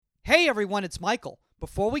Hey everyone, it's Michael.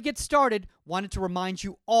 Before we get started, wanted to remind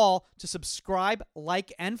you all to subscribe,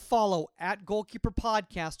 like, and follow at Goalkeeper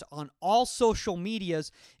Podcast on all social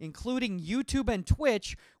medias, including YouTube and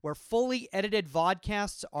Twitch, where fully edited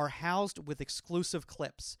vodcasts are housed with exclusive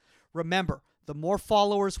clips. Remember, the more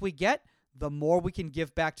followers we get, the more we can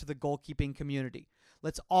give back to the goalkeeping community.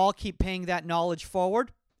 Let's all keep paying that knowledge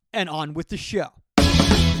forward, and on with the show.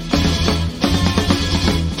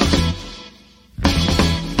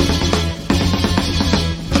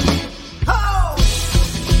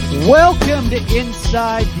 Welcome to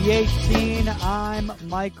Inside the 18. I'm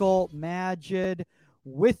Michael Magid.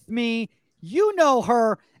 With me, you know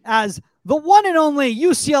her as the one and only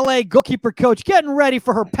UCLA goalkeeper coach, getting ready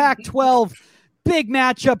for her Pac-12 big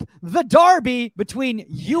matchup, the derby between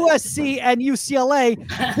USC and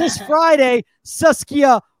UCLA this Friday.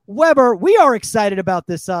 Saskia Weber, we are excited about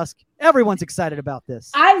this, Susk. Everyone's excited about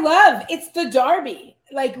this. It's the derby.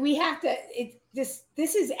 Like, we have to, this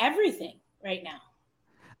is everything right now.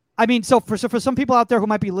 I mean, so for some people out there who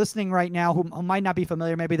might be listening right now, who might not be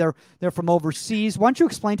familiar, maybe they're from overseas. Why don't you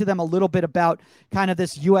explain to them a little bit about kind of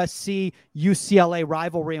this USC UCLA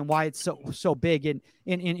rivalry and why it's so big in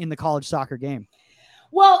the college soccer game?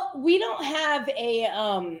 Well, we don't have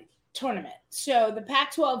a tournament, so the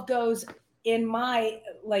Pac-12 goes in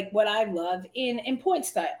what I love in point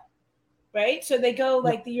style. Right. So they go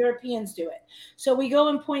like the Europeans do it. So we go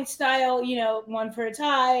in point style, one for a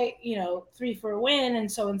tie, three for a win, and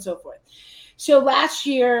so on and so forth. So last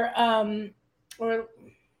year, or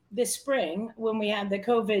this spring, when we had the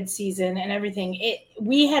COVID season and everything,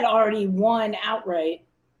 we had already won outright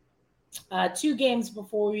 2 games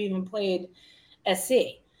before we even played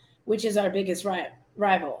SC, which is our biggest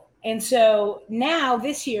rival. And so now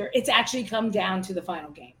this year, it's actually come down to the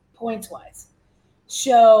final game, points wise.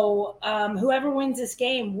 So whoever wins this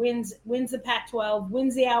game wins the Pac-12,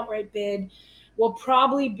 wins the outright bid.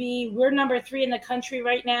 We're number 3 in the country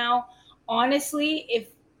right now. Honestly, if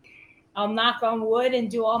I'll knock on wood and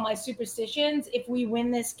do all my superstitions, when we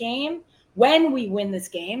win this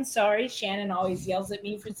game, sorry, Shannon always yells at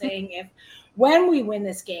me for saying when we win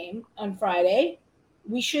this game on Friday,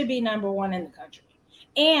 we should be number 1 in the country.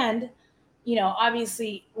 And,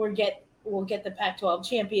 obviously we'll get the Pac-12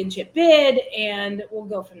 championship bid, and we'll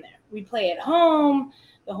go from there. We play at home,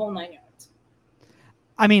 the whole 9 yards.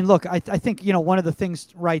 I mean, look, I think, one of the things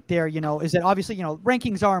right there, is that obviously,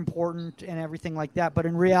 rankings are important and everything like that. But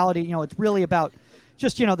in reality, it's really about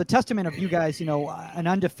just, the testament of you guys, an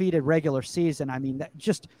undefeated regular season. I mean, that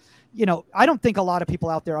just, I don't think a lot of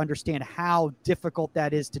people out there understand how difficult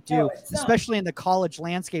that is to do, especially in the college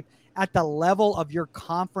landscape at the level of your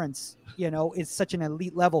conference. Is such an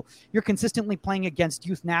elite level. You're consistently playing against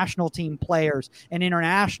youth national team players and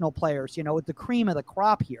international players, the cream of the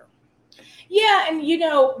crop here. Yeah. And,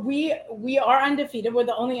 we are undefeated. We're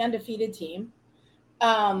the only undefeated team.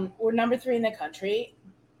 We're number 3 in the country.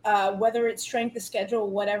 Whether it's strength of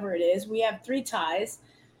schedule, whatever it is, we have 3 ties.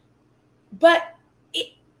 But,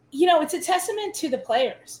 it's a testament to the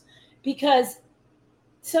players, because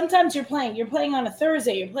sometimes you're playing on a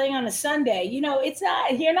Thursday, you're playing on a Sunday, you're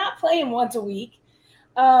not playing once a week.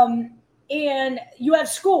 And you have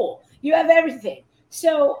school, you have everything.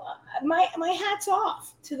 So my hat's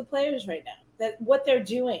off to the players right now, that what they're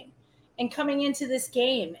doing and coming into this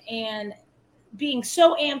game and being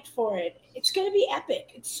so amped for it. It's going to be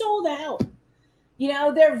epic. It's sold out.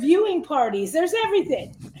 There are viewing parties. There's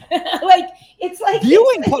everything.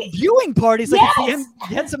 Viewing parties. Yes.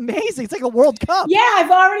 That's amazing. It's like a World Cup. Yeah,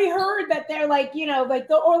 I've already heard that they're like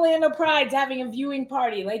the Orlando Pride's having a viewing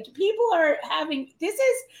party. Like, people are having.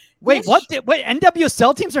 Wait,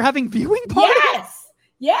 NWSL teams are having viewing parties?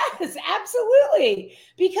 Yes, absolutely.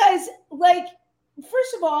 Because,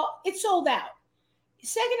 first of all, it's sold out.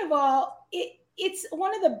 Second of all, it's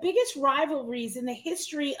one of the biggest rivalries in the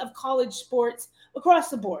history of college sports across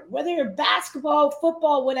the board, whether you're basketball,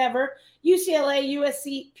 football, whatever, UCLA,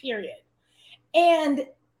 USC, period. And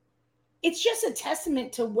it's just a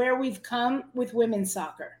testament to where we've come with women's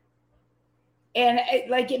soccer. And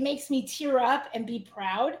it makes me tear up and be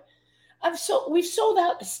proud. We've sold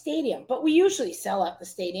out the stadium, but we usually sell out the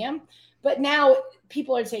stadium. But now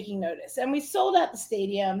people are taking notice. And we sold out the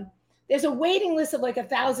stadium. There's a waiting list of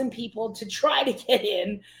 1,000 people to try to get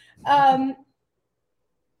in.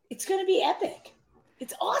 It's going to be epic.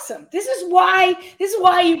 It's awesome. This is why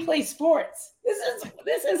you play sports.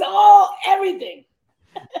 This is all everything.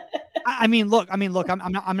 I mean, look. I'm not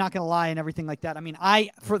going to lie and everything like that. I mean,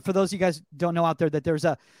 for those of you guys don't know out there that there's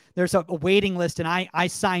a waiting list, and I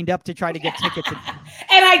signed up to try to get tickets.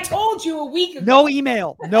 And I told you a week ago. No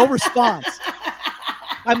email, no response.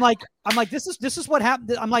 I'm like, this is what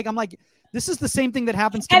happened. I'm like, this is the same thing that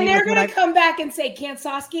happens to me. And they're going to come back and say, can't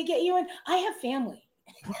Saskia get you in? I have family.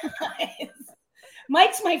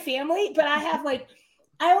 Mike's my family, but I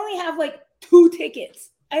only have like 2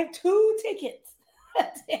 tickets. I have 2 tickets.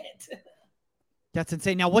 That's it. That's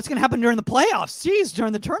insane. Now, what's going to happen during the playoffs? Jeez,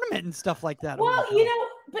 during the tournament and stuff like that. Well,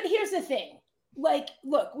 but here's the thing. Like,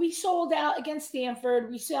 look, we sold out against Stanford.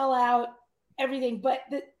 We sell out everything. But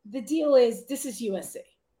the deal is, this is USC.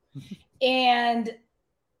 And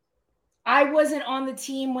I wasn't on the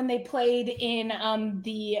team when they played in at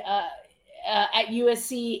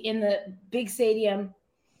USC in the big stadium,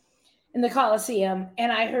 in the Coliseum.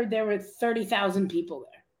 And I heard there were 30,000 people there.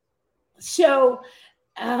 So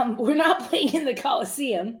we're not playing in the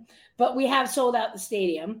Coliseum, but we have sold out the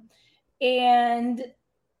stadium. And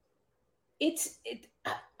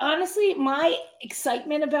honestly, my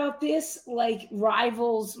excitement about this like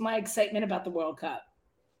rivals my excitement about the World Cup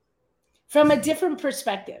from a different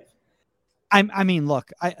perspective. I mean,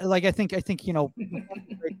 look, I think,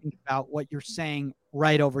 about what you're saying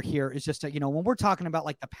right over here is just that, when we're talking about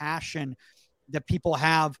like the passion that people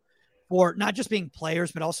have for not just being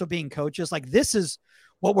players, but also being coaches, like this is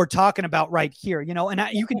what we're talking about right here, and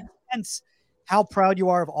you can sense how proud you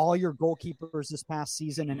are of all your goalkeepers this past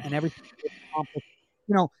season and everything they've accomplished.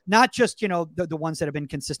 Not just, the ones that have been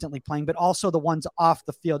consistently playing, but also the ones off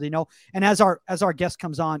the field, and as our guest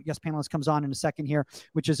panelist comes on in a second here,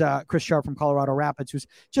 which is Chris Sharp from Colorado Rapids, who's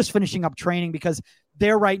just finishing up training because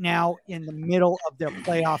they're right now in the middle of their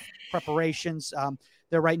playoff preparations.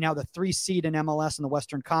 They're right now the 3 seed in MLS in the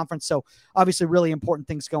Western Conference. So obviously really important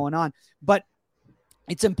things going on, but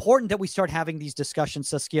it's important that we start having these discussions,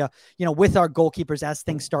 Saskia, with our goalkeepers as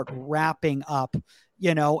things start wrapping up,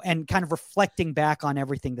 and kind of reflecting back on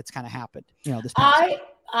everything that's kind of happened, this past year.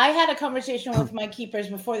 I had a conversation with my keepers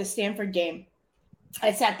before the Stanford game.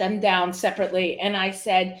 I sat them down separately and I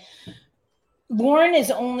said, Lauren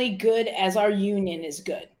is only good as our union is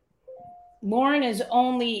good. Lauren is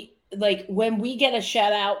only like, when we get a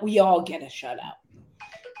shutout, we all get a shutout.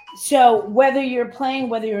 So whether you're playing,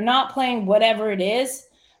 whether you're not playing, whatever it is,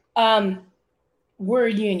 we're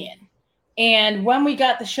a union. And when we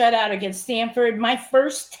got the shutout against Stanford, my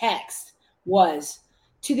first text was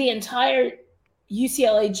to the entire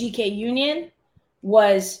UCLA GK union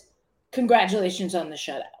was congratulations on the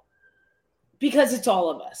shutout, because it's all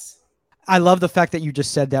of us. I love the fact that you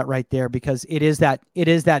just said that right there, because it is that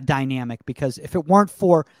dynamic, because if it weren't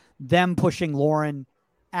for them pushing Lauren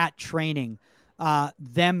at training,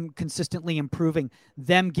 them consistently improving,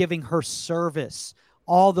 them giving her service,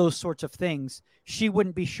 all those sorts of things, she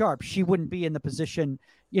wouldn't be sharp. She wouldn't be in the position,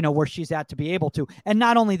 where she's at to be able to. And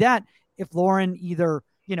not only that, if Lauren either,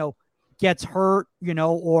 gets hurt,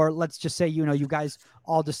 or let's just say, you guys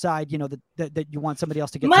all decide, that you want somebody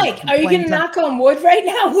else to get. Mike, are you going to knock on wood right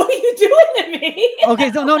now? What are you doing to me? Okay.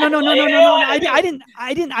 No. I didn't.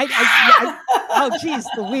 Oh, geez,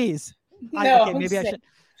 Louise. No, maybe I should.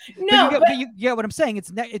 No, but you get what I'm saying.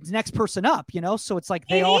 It's next person up, so it's like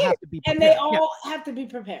they all have to be prepared. And they all have to be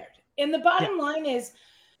prepared. And the bottom line is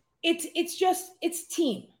it's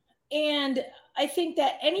team. And I think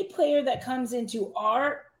that any player that comes into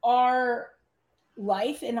our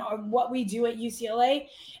life and what we do at UCLA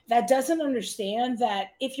that doesn't understand that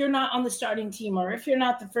if you're not on the starting team or if you're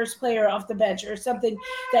not the first player off the bench or something,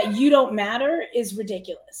 that you don't matter is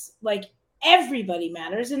ridiculous. Like, everybody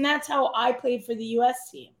matters. And that's how I played for the US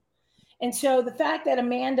team. And so the fact that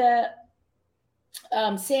Amanda,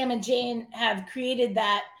 Sam and Jane have created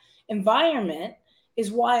that environment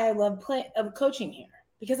is why I love coaching here,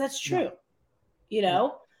 because that's true.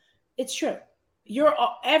 It's true.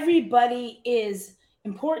 Everybody is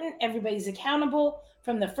important. Everybody's accountable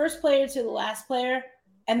from the first player to the last player.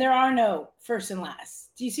 And there are no first and last.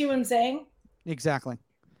 Do you see what I'm saying? Exactly.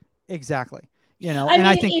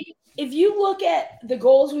 I think if you look at the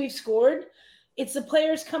goals we've scored, it's the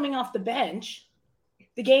players coming off the bench,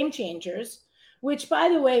 the game changers, which, by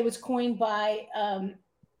the way, was coined by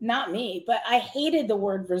not me, but I hated the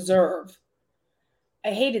word reserve. I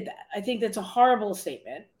hated that. I think that's a horrible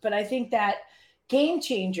statement, but I think that game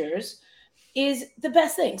changers is the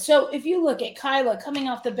best thing. So if you look at Kyla coming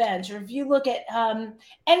off the bench, or if you look at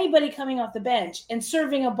anybody coming off the bench and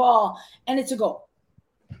serving a ball and it's a goal,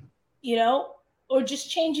 or just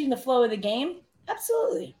changing the flow of the game,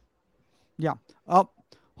 absolutely. Yeah. Oh,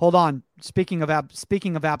 hold on. Speaking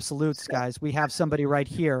of absolutes, guys, we have somebody right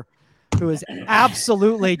here who is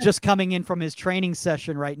absolutely just coming in from his training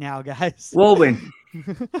session right now, guys. Woven.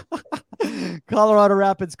 Colorado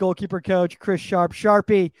Rapids goalkeeper coach Chris Sharp.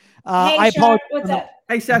 Sharpie. Hey, Sharp, what's up?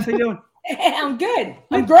 Hey, Seth, how you doing? I'm good.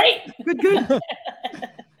 I'm great. Good.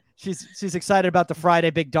 She's excited about the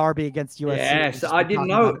Friday big derby against USC. Yeah, so I didn't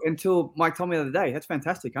know until Mike told me the other day. That's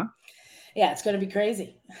fantastic, huh? Yeah, it's going to be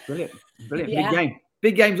crazy. Brilliant. Yeah. Big game.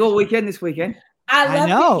 Big games all weekend this weekend. I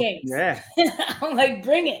love big games. Yeah. I'm like,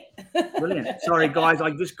 bring it. Brilliant. Sorry, guys.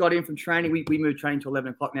 I just got in from training. We moved training to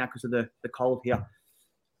 11 o'clock now because of the cold here.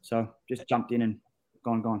 So just jumped in and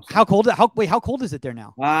gone. So. How cold is it there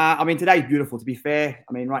now? I mean, today's beautiful, to be fair.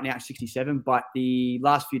 I mean, right now it's 67, but the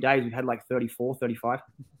last few days we've had like 34, 35.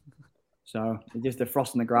 So just the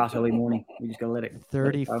frost in the grass early morning. We just got to let it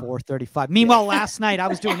 34, 35. Meanwhile, last night I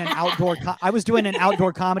was doing an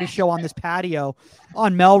outdoor comedy show on this patio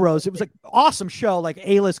on Melrose. It was like awesome show, like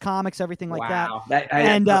A-list comics, everything like that.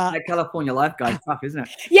 That California life guy's tough, isn't it?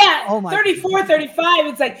 Yeah. Oh my 34, 35.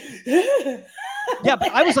 It's like yeah,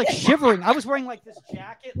 but I was like shivering. I was wearing like this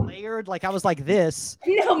jacket layered, like I was like this.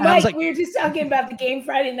 No, Mike, we were just talking about the game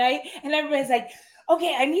Friday night, and everybody's like,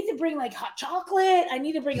 okay, I need to bring like hot chocolate. I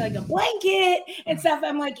need to bring like a blanket and stuff.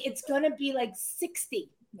 I'm like, it's going to be like 60.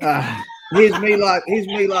 Here's me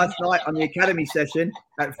last night on the academy session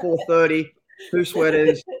at 4:30. 2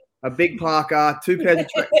 sweaters, a big parka, 2 pairs of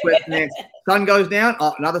sweatpants. Sun goes down,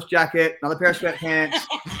 another jacket, another pair of sweatpants.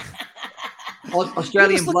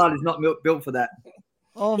 Australian blood is not built for that.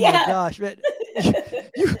 Oh my gosh, man.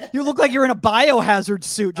 You look like you're in a biohazard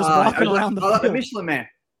suit just walking around the field. A Michelin man.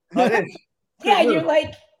 Like this. Yeah, you're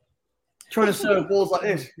like trying to serve balls like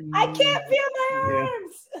this. I can't feel my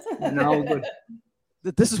arms. Yeah. No, good.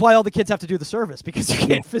 This is why all the kids have to do the service, because you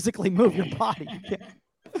can't physically move your body.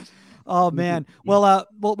 Oh man. Well,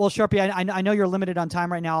 Sharpie, I know you're limited on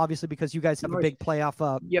time right now, obviously, because you guys have a big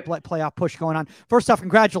playoff push going on. First off,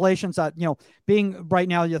 congratulations. Being right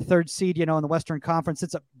now your 3rd seed, in the Western Conference,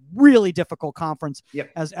 it's a really difficult conference,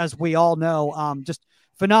 as we all know. Just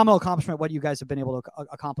phenomenal accomplishment what you guys have been able to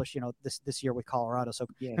accomplish, this year with Colorado. So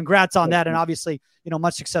congrats on that, and obviously,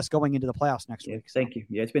 much success going into the playoffs next week. Thank you.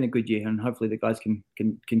 Yeah, it's been a good year, and hopefully the guys can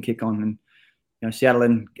kick on. And Seattle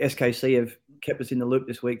and SKC have kept us in the loop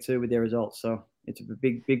this week too with their results. So it's a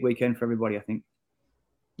big weekend for everybody, I think.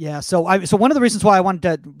 Yeah. So one of the reasons why I wanted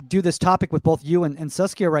to do this topic with both you and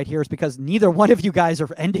Saskia right here is because neither one of you guys are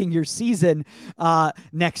ending your season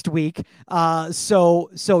next week. So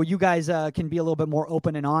you guys can be a little bit more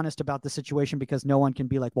open and honest about the situation, because no one can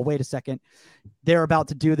be like, well, wait a second, they're about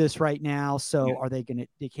to do this right now. So are they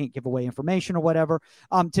can't give away information or whatever.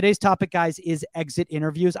 Today's topic, guys, is exit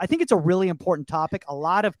interviews. I think it's a really important topic. A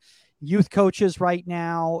lot of youth coaches right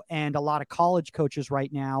now and a lot of college coaches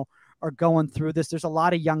right now are going through this. There's a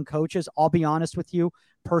lot of young coaches. I'll be honest with you,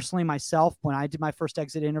 personally, myself, when I did my first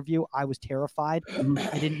exit interview, I was terrified.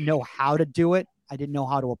 I didn't know how to do it. I didn't know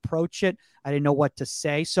how to approach it. I didn't know what to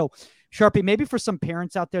say. So Sharpie, maybe for some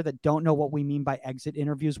parents out there that don't know what we mean by exit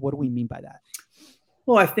interviews, what do we mean by that?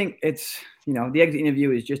 Well, I think it's, the exit interview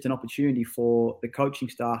is just an opportunity for the coaching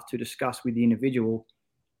staff to discuss with the individual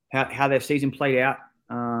how their season played out.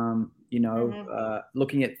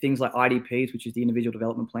 Looking at things like IDPs, which is the individual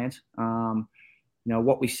development plans,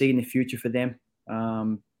 what we see in the future for them,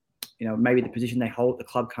 maybe the position they hold at the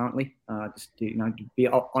club currently, just to be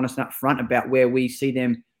honest and upfront about where we see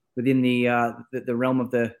them within the realm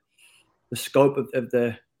of the scope of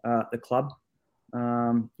the club.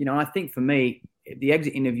 I think for me, the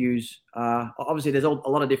exit interviews, obviously there's a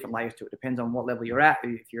lot of different layers to it. Depends on what level you're at.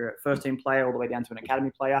 If you're a first team player all the way down to an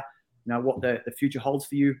academy player, what the future holds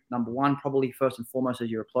for you. Number one, probably first and foremost, as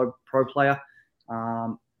you're a pro player.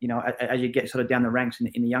 As you get sort of down the ranks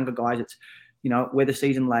in the younger guys, it's, where the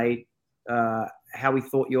season lay, how we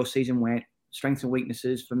thought your season went, strengths and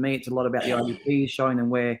weaknesses. For me, it's a lot about the IDPs, showing them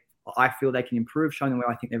where I feel they can improve, showing them where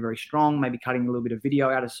I think they're very strong, maybe cutting a little bit of video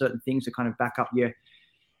out of certain things to kind of back up you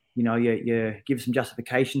give some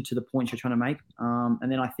justification to the points you're trying to make.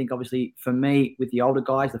 And then I think obviously for me, with the older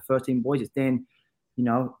guys, the first team boys, it's then,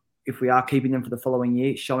 if we are keeping them for the following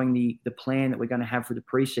year, showing the plan that we're going to have for the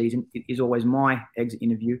preseason is always my exit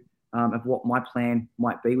interview of what my plan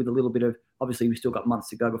might be, with a little bit of, obviously we've still got months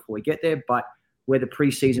to go before we get there, but where the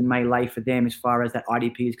preseason may lay for them as far as that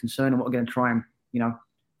IDP is concerned, and what we're going to try and,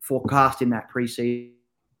 forecast in that preseason.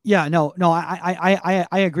 Yeah, no, I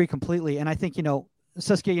agree completely. And I think,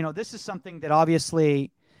 Saskia, this is something that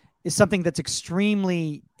obviously is something that's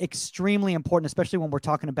extremely, extremely important, especially when we're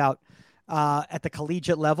talking about at the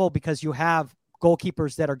collegiate level, because you have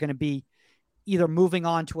goalkeepers that are going to be either moving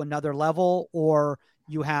on to another level, or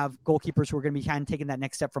you have goalkeepers who are going to be kind of taking that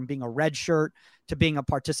next step from being a red shirt to being a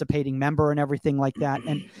participating member and everything like that.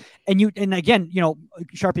 And again,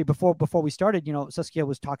 Sharpie, before we started, Saskia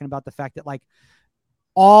was talking about the fact that like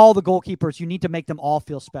all the goalkeepers, you need to make them all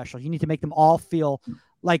feel special. You need to make them all feel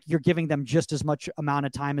like you're giving them just as much amount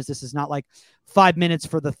of time as this is not like 5 minutes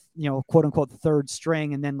for the, quote unquote third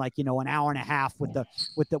string. And then like, an hour and a half with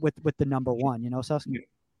the number one, Sus?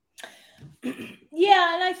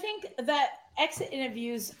 Yeah. And I think that exit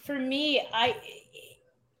interviews for me,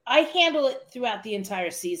 I handle it throughout the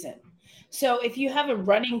entire season. So if you have a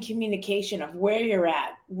running communication of where you're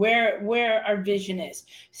at, where our vision is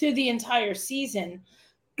through the entire season,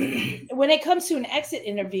 when it comes to an exit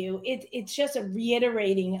interview, it's just a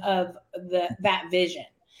reiterating of that vision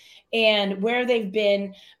and where they've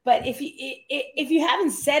been. But if you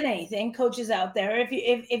haven't said anything, coaches out there,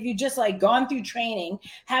 if you just like gone through training,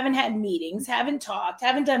 haven't had meetings, haven't talked,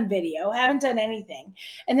 haven't done video, haven't done anything,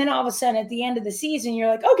 and then all of a sudden at the end of the season you're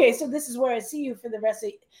like, okay, so this is where I see you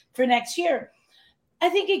for next year. I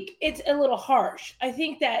think it's a little harsh. I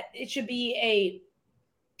think that it should be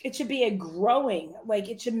a growing, like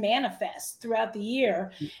it should manifest throughout the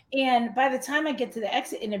year. And by the time I get to the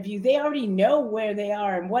exit interview, they already know where they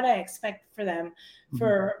are and what I expect for them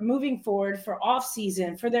for moving forward, for off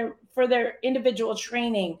season, for their individual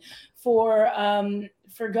training, for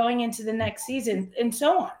going into the next season and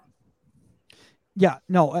so on. Yeah,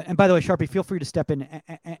 no. And by the way, Sharpie, feel free to step in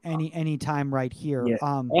any time right here. Yeah.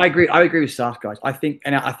 I agree with Sas, guys. I think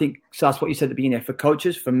Sas, what you said at the beginning there, for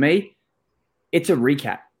coaches, for me, it's a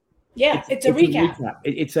recap. Yeah, it's a recap.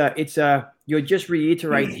 It's you're just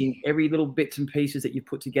reiterating every little bits and pieces that you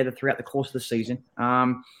put together throughout the course of the season.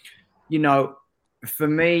 For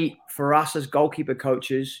me, for us as goalkeeper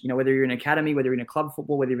coaches, whether you're in academy, whether you're in a club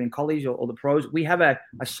football, whether you're in college or the pros, we have a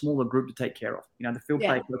smaller group to take care of. The field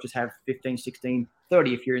play coaches have 15, 16,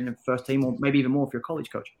 30 if you're in the first team, or maybe even more if you're a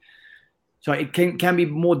college coach. So it can be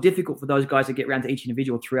more difficult for those guys to get around to each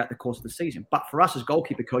individual throughout the course of the season. But for us as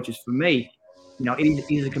goalkeeper coaches, for me,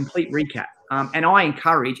 it is a complete recap. And I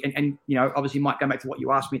encourage, and obviously might go back to what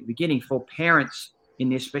you asked me at the beginning, for parents in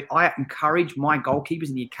this, but I encourage my goalkeepers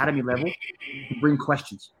in the academy level to bring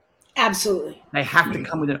questions. Absolutely. They have to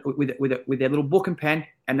come with their little book and pen,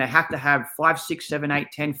 and they have to have 5, 6, 7, 8,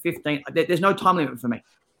 10, 15. There's no time limit for me.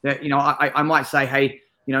 I might say, hey,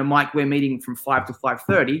 Mike, we're meeting from 5 to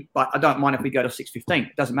 5:30, but I don't mind if we go to 6:15.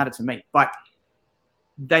 It doesn't matter to me. But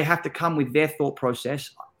they have to come with their thought process.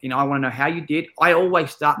 I want to know how you did. I always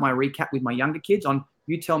start my recap with my younger kids on,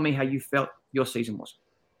 you tell me how you felt your season was.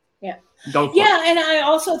 Yeah. Yeah. And I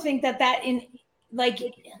also think that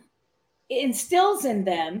instills in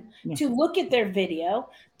them to look at their video,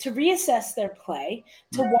 to reassess their play,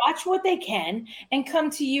 to watch what they can, and come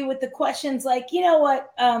to you with the questions like,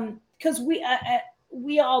 because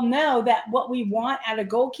we all know that what we want out of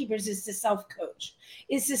goalkeepers is to self-coach,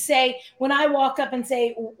 is to say, when I walk up and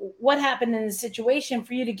say, what happened in the situation,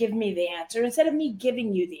 for you to give me the answer instead of me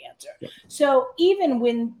giving you the answer. Yeah. So even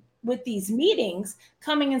with these meetings,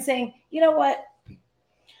 coming and saying, you know what,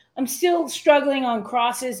 I'm still struggling on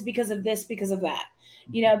crosses because of this, because of that,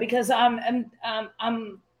 because I'm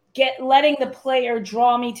letting the player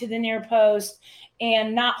draw me to the near post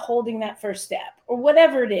and not holding that first step or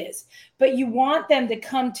whatever it is. But you want them to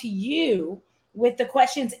come to you with the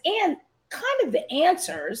questions and kind of the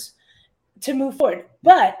answers to move forward.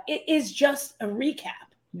 But it is just a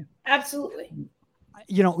recap. Yeah. Absolutely.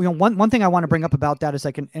 One thing I want to bring up about that is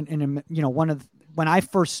like, when I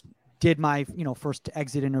first did my, first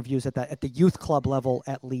exit interviews at the youth club level,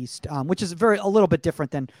 at least, which is a little bit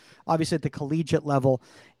different than obviously at the collegiate level,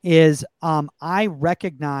 is I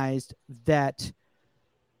recognized that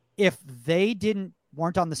if they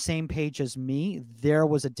weren't on the same page as me, there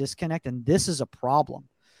was a disconnect, and this is a problem.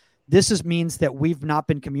 This means that we've not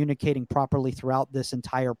been communicating properly throughout this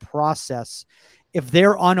entire process. If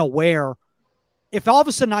they're unaware, if all of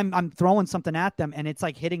a sudden I'm throwing something at them and it's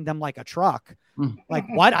like hitting them like a truck, like,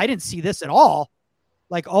 what? I didn't see this at all.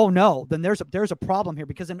 Like, oh no, then there's a problem here,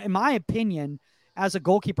 because in my opinion, as a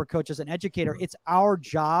goalkeeper coach, as an educator, it's our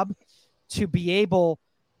job to be able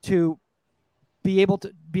to create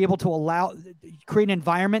an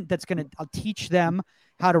environment that's going to teach them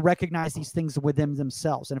how to recognize these things within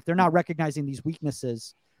themselves. And if they're not recognizing these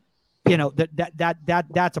weaknesses,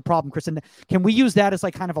 that's a problem, Chris. And can we use that as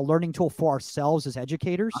like kind of a learning tool for ourselves as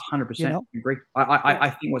educators? 100%. Agree. I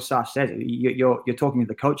think what Sas says, you're talking to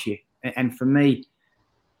the coach here. And for me,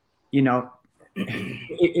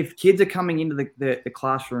 if kids are coming into the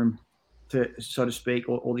classroom to, so to speak,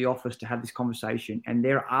 or the office to have this conversation, and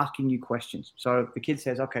they're asking you questions. So the kid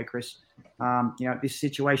says, okay, Chris, this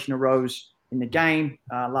situation arose in the game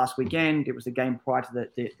last weekend. It was the game prior to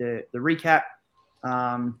the recap.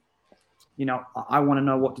 I want to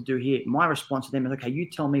know what to do here. My response to them is, okay, you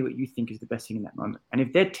tell me what you think is the best thing in that moment. And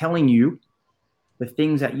if they're telling you the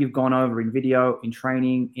things that you've gone over in video, in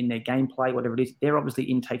training, in their gameplay, whatever it is, they're obviously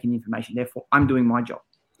intaking the information. Therefore, I'm doing my job.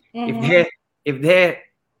 Mhm. If they're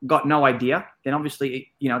got no idea, then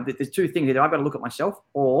obviously, there's two things. Either I've got to look at myself,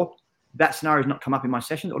 or that scenario has not come up in my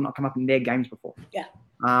sessions or not come up in their games before. Yeah.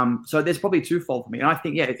 So there's probably twofold for me. And I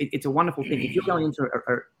think, it's a wonderful thing. If you're going into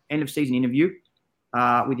a end of season interview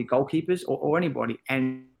with your goalkeepers or anybody,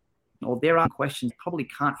 or there are questions probably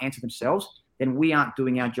can't answer themselves, then we aren't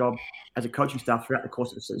doing our job as a coaching staff throughout the course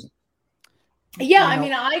of the season. Yeah, I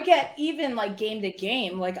mean, I get even like game to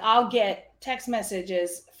game, like I'll get text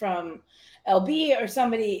messages from LB or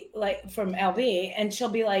somebody like from LB, and she'll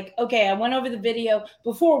be like, okay, I went over the video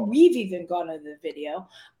before we've even gone over the video.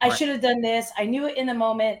 I should have done this. I knew it in the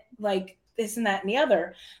moment, like this and that and the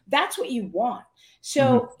other. That's what you want.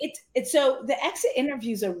 So it's so the exit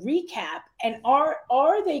interviews a recap, and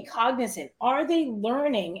are they cognizant? Are they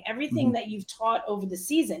learning everything that you've taught over the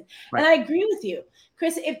season? Right. And I agree with you,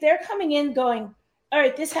 Chris. If they're coming in going, all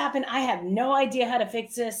right, this happened, I have no idea how to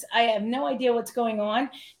fix this, I have no idea what's going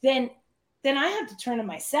on, then I have to turn to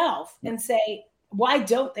myself and say, why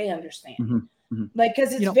don't they understand? Like,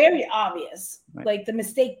 because it's very obvious, like the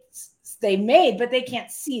mistakes they made, but they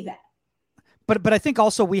can't see that. But I think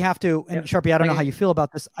also we have to, and Sharpie, I don't know how you feel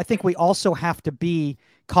about this. I think we also have to be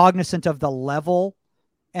cognizant of the level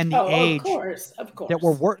and the age of course.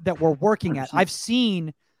 that we're working at. I've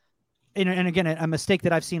seen, and again, a mistake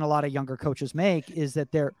that I've seen a lot of younger coaches make is that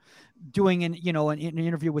they're doing an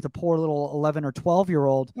interview with a poor little 11 or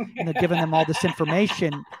 12-year-old, and they're giving them all this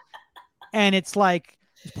information, and it's like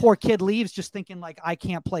this poor kid leaves just thinking like, I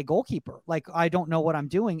can't play goalkeeper, like I don't know what I'm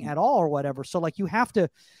doing at all or whatever. So like you have to.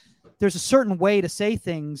 There's a certain way to say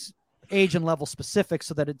things, age and level specific,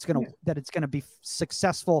 so that it's gonna be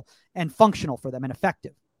successful and functional for them and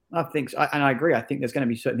effective. I think so. And I agree. I think there's going to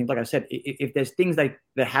be certain things. Like I said, if there's things that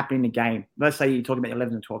happen in the game, let's say you're talking about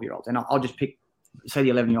 11 and 12-year-olds, and I'll just pick, say, the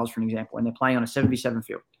 11-year-olds for an example, and they're playing on a 7v7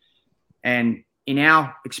 field. And in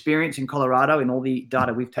our experience in Colorado, in all the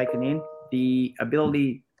data we've taken in, the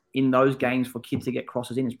ability in those games for kids to get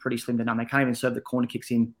crosses in is pretty slim to none. They can't even serve the corner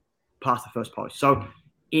kicks in past the first post. So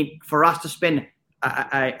for us to spend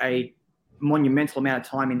a monumental amount of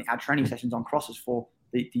time in our training sessions on crosses for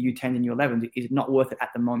the U10 and U11 is not worth it at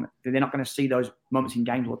the moment. They're not going to see those moments in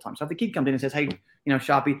games all the time. So if the kid comes in and says, hey,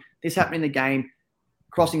 Sharpie, this happened in the game,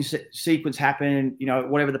 crossing sequence happened,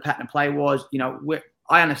 whatever the pattern of play was,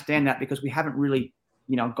 I understand that because we haven't really,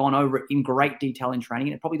 gone over it in great detail in training.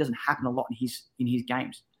 And it probably doesn't happen a lot in his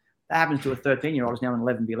games. That happens to a 13-year-old who's now in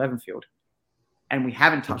 11v11 field. And we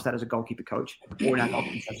haven't touched that as a goalkeeper coach or in our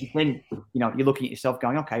goalkeeper sessions. Then, you're looking at yourself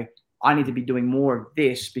going, okay, I need to be doing more of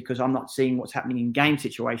this because I'm not seeing what's happening in game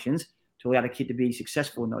situations to allow the kid to be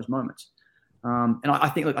successful in those moments. And I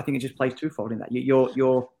think it just plays twofold in that.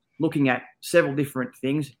 You're looking at several different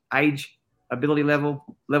things: age, ability level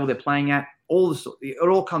they're playing at. It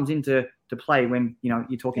all comes into play when you're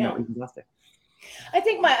talking about reasons after. I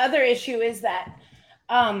think my other issue is that,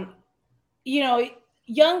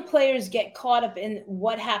 young players get caught up in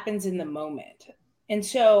what happens in the moment, and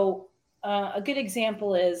so a good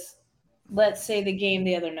example is, let's say, the game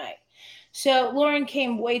the other night. So Lauren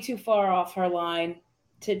came way too far off her line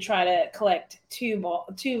to try to collect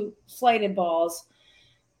two slighted balls.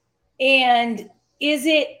 And is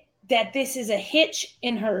it that this is a hitch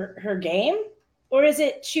in her game, or is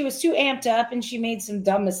it she was too amped up and she made some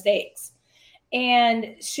dumb mistakes?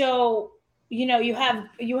 And so, you have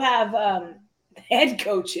head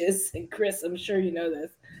coaches, and Chris, I'm sure you know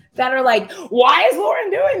this, that are like, why is Lauren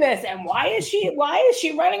doing this? And why is she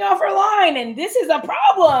running off her line? And this is a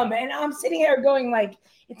problem. And I'm sitting here going like,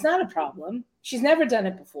 it's not a problem. She's never done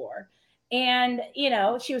it before. And,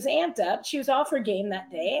 she was amped up. She was off her game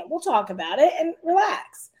that day. We'll talk about it and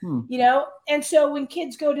relax, And so when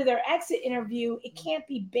kids go to their exit interview, it can't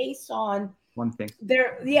be based on one thing.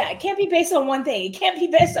 It can't be based on one thing. It can't be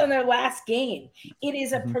based on their last game. It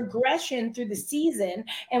is a progression through the season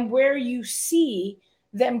and where you see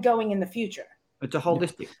them going in the future. It's a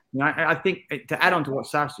holistic. I think to add on to what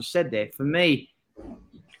Sarah just said there, for me,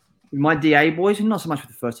 my DA boys, and not so much for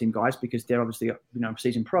the first team guys because they're obviously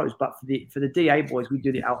seasoned pros, but for the DA boys, we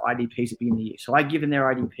do our IDPs at the end of the year. So I give them their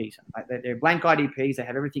IDPs. They're blank IDPs. They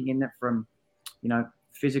have everything in it from,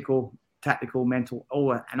 physical, tactical, mental, all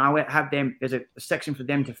that. And I have them. There's a section for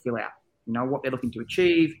them to fill out. What they're looking to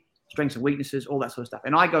achieve, strengths and weaknesses, all that sort of stuff.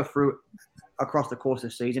 And I go through across the course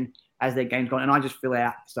of the season as their game's gone, and I just fill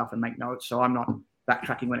out stuff and make notes, so I'm not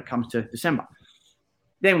backtracking when it comes to December.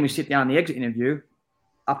 Then when we sit down in the exit interview,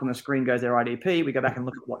 up on the screen goes their IDP. We go back and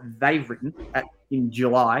look at what they've written in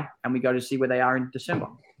July, and we go to see where they are in December.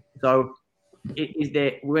 So is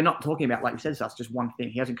there? We're not talking about, like you said, that's just one thing.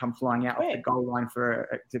 He hasn't come flying out off the goal line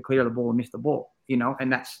to clear the ball and miss the ball,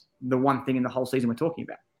 and that's the one thing in the whole season we're talking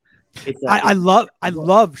about. I love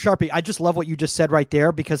Sharpie. I just love what you just said right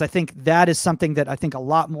there, because I think that is something that I think a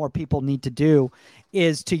lot more people need to do,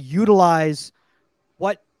 is to utilize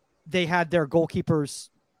what they had their goalkeepers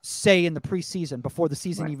say in the preseason before the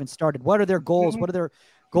season even started. What are their goals? What are their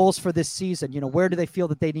goals for this season? Where do they feel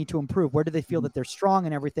that they need to improve? Where do they feel that they're strong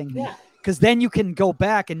and everything? Because then you can go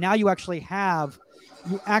back and now you actually have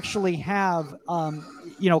kind of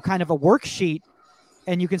a worksheet.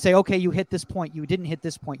 And you can say, okay, you hit this point. You didn't hit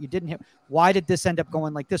this point. You didn't hit. Why did this end up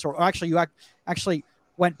going like this? Or actually, you actually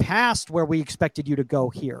went past where we expected you to go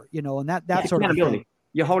here. And that sort of thing.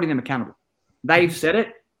 You're holding them accountable. They've said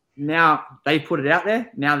it. Now they put it out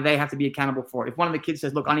there. Now they have to be accountable for it. If one of the kids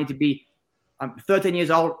says, "Look, I'm 13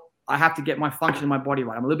 years old. I have to get my function in my body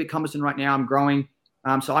right. I'm a little bit cumbersome right now. I'm growing.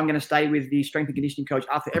 So I'm going to stay with the strength and conditioning coach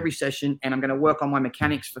after every session, and I'm going to work on my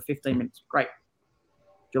mechanics for 15 minutes." Great.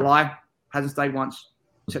 July hasn't stayed once.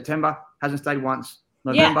 September hasn't stayed once.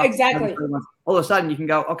 November, yeah, exactly. Once. All of a sudden, you can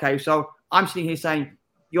go, okay, so I'm sitting here saying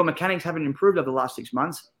your mechanics haven't improved over the last 6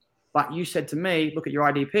 months, but you said to me, look at your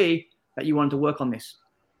IDP, that you wanted to work on this.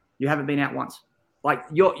 You haven't been out once. Like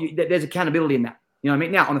there's accountability in that. You know what I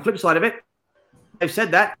mean? Now, on the flip side of it, they've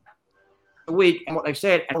said that a week and what they've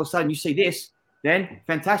said, and all of a sudden you see this, then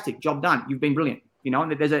fantastic, job done. You've been brilliant. And I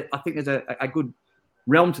think there's a good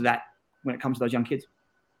realm to that when it comes to those young kids.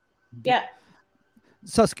 Yeah.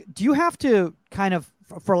 So do you have to kind of,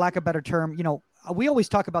 for lack of a better term, we always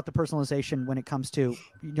talk about the personalization when it comes to,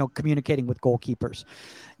 communicating with goalkeepers.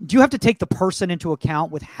 Do you have to take the person into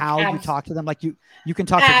account with how you talk to them? Like you can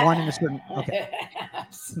talk to one in a certain, okay.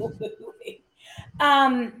 Absolutely.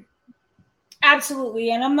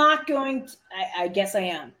 Absolutely. And I'm not going to, I guess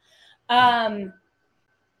I am.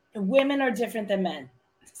 Women are different than men.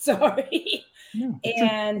 Sorry. No,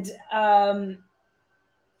 and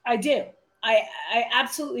I do. I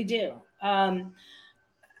absolutely do.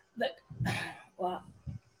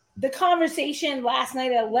 The conversation last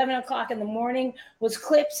night at 11 o'clock in the morning was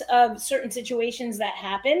clips of certain situations that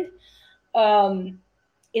happened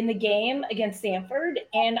in the game against Stanford.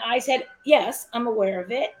 And I said, yes, I'm aware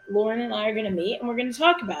of it. Lauren and I are going to meet and we're going to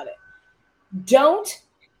talk about it. Don't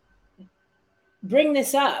bring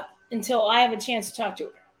this up until I have a chance to talk to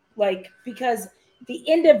her. Because the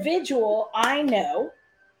individual, I know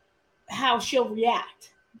how she'll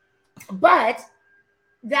react, but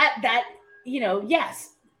that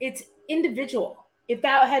yes, it's individual. If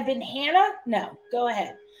that had been Hannah, no, go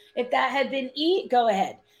ahead. If that had been E, go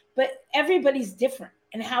ahead. But everybody's different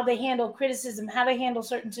and how they handle criticism, how they handle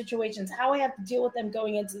certain situations, how I have to deal with them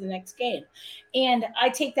going into the next game, and I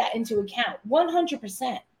take that into account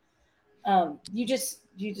 100%. You just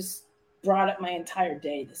brought up my entire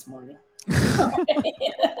day this morning. Look,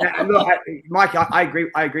 Mike, I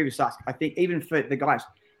agree with Sus. I think even for the guys,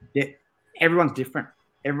 everyone's different.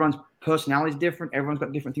 Everyone's personality is different. Everyone's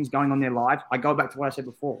got different things going on in their lives. I go back to what I said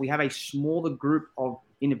before. We have a smaller group of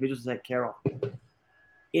individuals to take care of.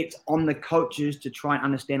 It's on the coaches to try and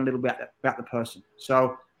understand a little bit about the person.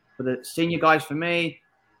 So for the senior guys, for me,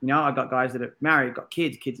 I've got guys that are married, got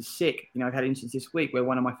kids are sick. I've had an instance this week where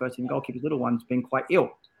one of my first team goalkeepers, little one's been quite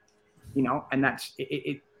ill. And that's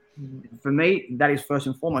it. For me, that is first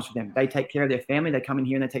and foremost for them. They take care of their family. They come in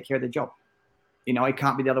here and they take care of their job. It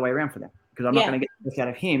can't be the other way around for them, because I'm not going to get the best out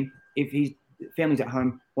of him if his family's at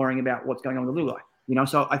home worrying about what's going on with the little guy.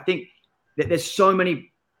 So I think that there's so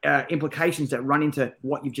many implications that run into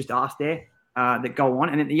what you've just asked there that go on.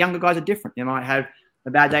 And then the younger guys are different. They might have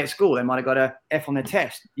a bad day at school. They might have got a F on their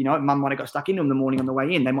test. Mum might have got stuck into them in the morning on the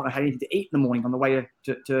way in. They might have had anything to eat in the morning on the way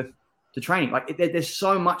to training. There's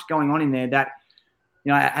so much going on in there that,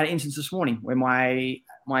 I had an instance this morning where my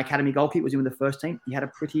academy goalkeeper was in with the first team. He had a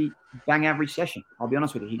pretty bang average session. I'll be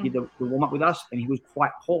honest with you. He did the warm up with us and he was quite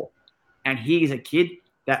poor. And he is a kid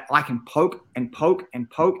that I can poke and poke and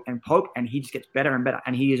poke and poke, and he just gets better and better.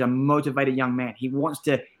 And he is a motivated young man. He wants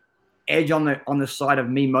to edge on the side of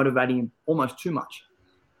me motivating him almost too much.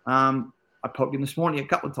 I poked him this morning a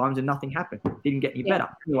couple of times and nothing happened. Didn't get any better.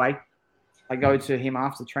 Anyway, I go to him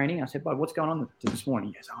after training. I said, "Bud, what's going on this morning?"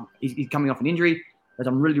 He goes, he's coming off an injury. He goes,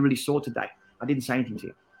 "I'm really, really sore today." I didn't say anything to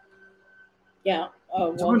you. Yeah.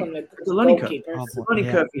 Welcome to it's a learning curve. It's a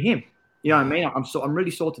learning curve for him. You know what I mean? I'm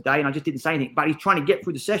really sore today, and I just didn't say anything. But he's trying to get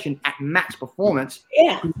through the session at max performance.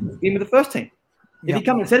 Yeah. In with the first team. If he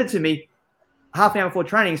come and said it to me half an hour before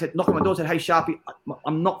training, he said, knocked on my door, said, "Hey, Sharpie,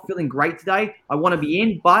 I'm not feeling great today. I want to be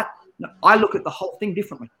in," but I look at the whole thing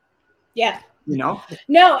differently. Yeah.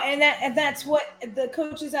 No, and that's what the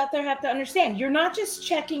coaches out there have to understand. You're not just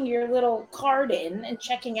checking your little card in and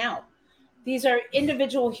checking out. These are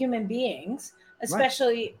individual human beings,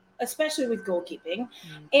 especially with goalkeeping,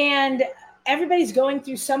 and everybody's going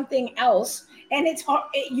through something else. And it's hard.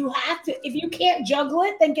 You have to. If you can't juggle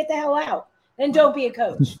it, then get the hell out. Then don't be a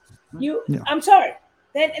coach. I'm sorry.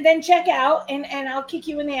 Then check out, and I'll kick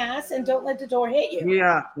you in the ass, and don't let the door hit you.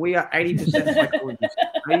 We are 80% psychologists.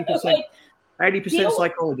 80%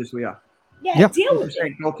 psychologists. We are. Yeah. Deal with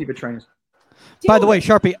it. Goalkeeper trainers. By the way,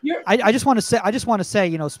 Sharpie, I just want to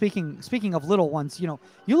say, speaking of little ones, you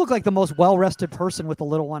look like the most well-rested person with a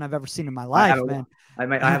little one I've ever seen in my life, man.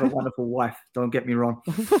 I have a wonderful wife. Don't get me wrong.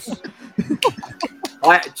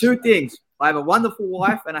 Two things. I have a wonderful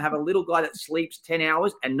wife, and I have a little guy that sleeps 10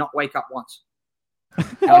 hours and not wake up once.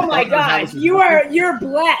 Oh my God, you're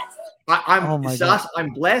blessed.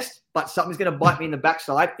 I'm blessed, but something's going to bite me in the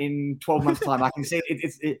backside in 12 months' time. I can see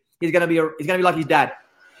it. He's going to be like his dad.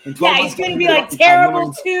 He's going to be like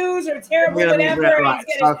terrible twos or terrible whatever. You're going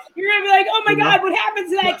to be like, oh my God, what happens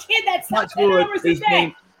to that kid? That's such 10 hours a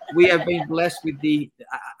day. We have been blessed with a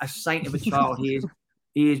saint of a child. He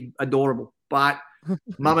is adorable, but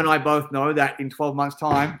Mum and I both know that in 12 months'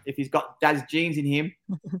 time, if he's got dad's genes in him,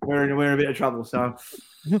 we're in a bit of trouble. So,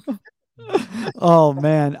 oh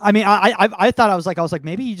man, I mean, I thought I was like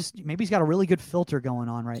maybe he's got a really good filter going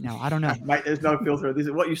on right now. I don't know, mate. There's no filter. This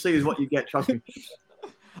is what you see is what you get. Trust me.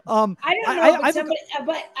 I don't know,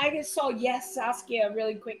 but I just saw Yes Saskia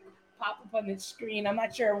really quick pop up on the screen. I'm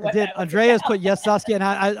not sure what. Andreas put Yes Saskia, and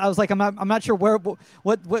I was like, I'm not sure what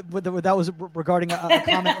that was regarding a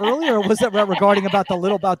comment earlier, or was that regarding about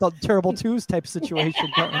the terrible twos type situation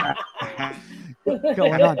going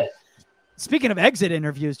on. Speaking of exit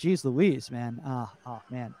interviews, geez Louise, man. Oh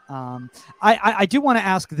man. I do want to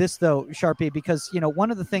ask this though, Sharpie, because one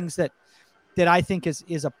of the things that I think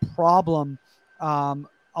is a problem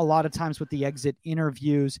a lot of times with the exit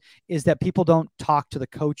interviews is that people don't talk to the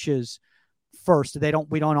coaches first.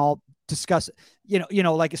 We don't all discuss,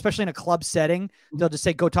 like especially in a club setting, they'll just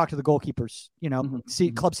say, go talk to the goalkeepers,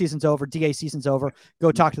 club season's over, DA season's over, go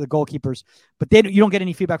talk to the goalkeepers. But then you don't get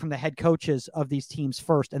any feedback from the head coaches of these teams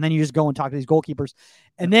first. And then you just go and talk to these goalkeepers.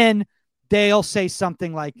 And then they'll say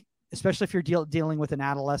something like, especially if you're dealing with an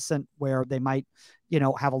adolescent where they might,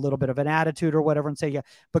 have a little bit of an attitude or whatever, and say, yeah,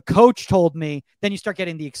 but coach told me, then you start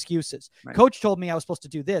getting the excuses. Right. Coach told me I was supposed to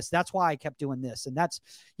do this. That's why I kept doing this. And that's,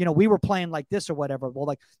 we were playing like this or whatever. Well,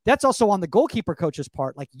 like that's also on the goalkeeper coach's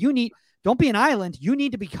part. Like don't be an island. You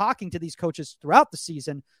need to be talking to these coaches throughout the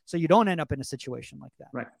season so you don't end up in a situation like that.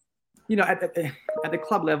 Right. At the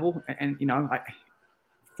club level, and,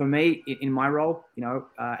 for me, in my role,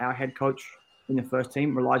 our head coach in the first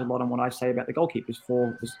team relies a lot on what I say about the goalkeepers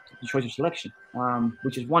for the choice of selection,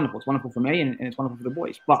 which is wonderful. It's wonderful for me and it's wonderful for the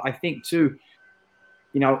boys. But I think too,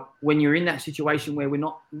 when you're in that situation where we're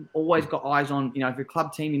not always got eyes on, if you're a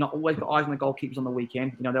club team, you're not always got eyes on the goalkeepers on the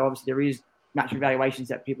weekend. There is match evaluations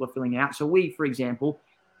that people are filling out. So we, for example,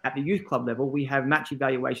 at the youth club level, we have match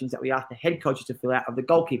evaluations that we ask the head coaches to fill out of the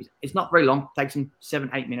goalkeepers. It's not very long. It takes them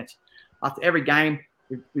 7-8 minutes. After every game,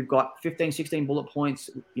 we've got 15, 16 bullet points,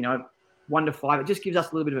 1 to 5. It just gives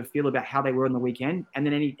us a little bit of a feel about how they were on the weekend, and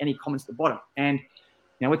then any comments at the bottom. And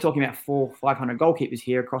we're talking about 400-500 goalkeepers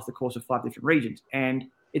here across the course of 5 different regions, and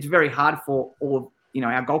it's very hard for all of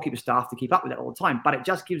our goalkeeper staff to keep up with that all the time. But it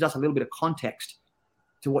just gives us a little bit of context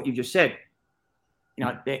to what you just said.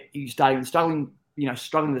 You struggling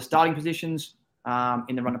with the starting positions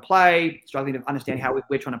in the run of play, struggling to understand how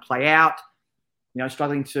we're trying to play out.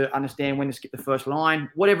 Struggling to understand when to skip the first line,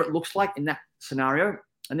 whatever it looks like in that scenario.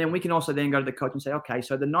 And then we can also then go to the coach and say, okay,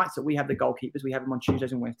 so the nights that we have the goalkeepers, we have them on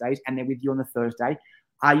Tuesdays and Wednesdays, and they're with you on the Thursday.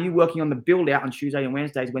 Are you working on the build out on Tuesday and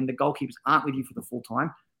Wednesdays when the goalkeepers aren't with you for the full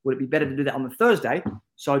time? Would it be better to do that on the Thursday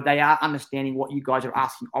so they are understanding what you guys are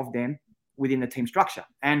asking of them within the team structure?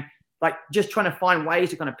 And just trying to find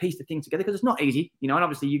ways to kind of piece the things together, because it's not easy, and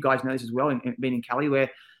obviously you guys know this as well, in being in Cali, where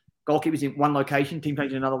goalkeepers in one location, team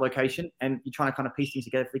coach in another location, and you're trying to kind of piece things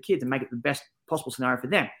together for the kids and make it the best possible scenario for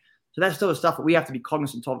them. So that's sort of stuff that we have to be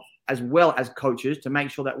cognizant of as well as coaches, to make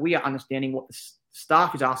sure that we are understanding what the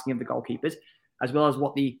staff is asking of the goalkeepers, as well as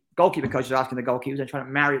what the goalkeeper coach is asking the goalkeepers, and trying to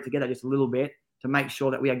marry it together just a little bit to make sure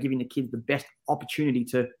that we are giving the kids the best opportunity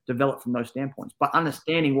to develop from those standpoints. But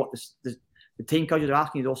understanding what the team coaches are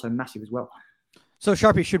asking is also massive as well. So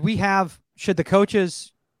Sharpie, should the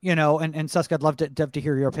coaches, and Saskia, I'd love to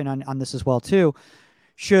hear your opinion on this as well too.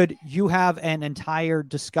 Should you have an entire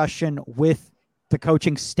discussion with the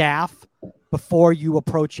coaching staff before you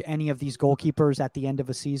approach any of these goalkeepers at the end of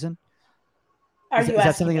a season? Are you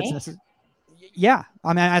asking me? Yeah,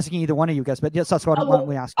 I'm asking either one of you guys, but yes, that's what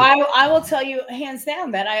we ask you. I will tell you hands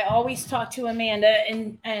down that I always talk to Amanda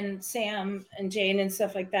and Sam and Jane and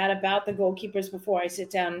stuff like that about the goalkeepers before I sit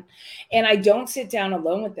down, and I don't sit down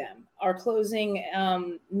alone with them. Our closing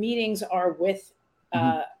meetings are with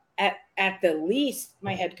at the least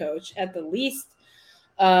my head coach, at the least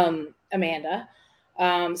Amanda,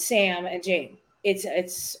 Sam, and Jane.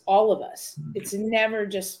 It's all of us. It's never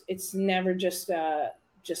just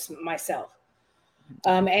myself.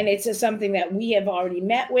 And it's something that we have already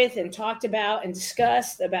met with and talked about and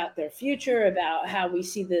discussed about their future, about how we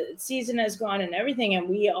see the season has gone and everything. And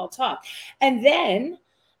we all talk. And then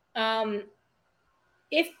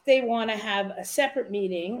if they want to have a separate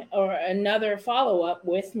meeting or another follow-up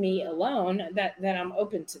with me alone, then I'm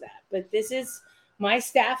open to that. But my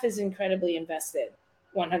staff is incredibly invested,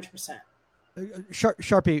 100%.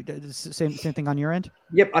 Sharpie, same thing on your end?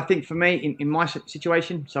 Yep, I think for me, in my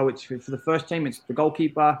situation, so it's for the first team, it's the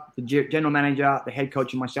goalkeeper, the general manager, the head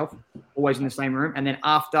coach, and myself, always in the same room. And then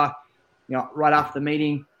after, right after the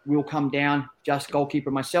meeting, we'll come down, just goalkeeper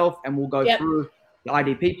and myself, and we'll go through the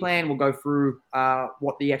IDP plan. We'll go through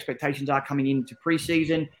what the expectations are coming into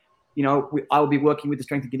preseason. I will be working with the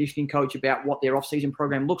strength and conditioning coach about what their off-season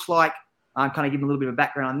program looks like. Kind of give them a little bit of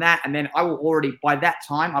background on that. And then by that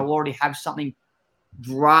time, I will already have something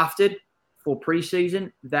drafted for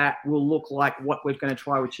preseason that will look like what we're going to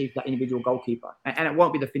try to achieve for that individual goalkeeper. And it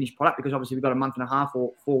won't be the finished product because obviously we've got a month and a half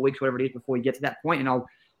or 4 weeks, whatever it is, before we get to that point. And I'll,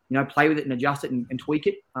 play with it and adjust it and tweak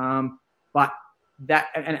it. But that,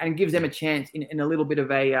 and gives them a chance in a little bit of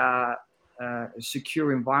a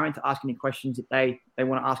secure environment to ask any questions that they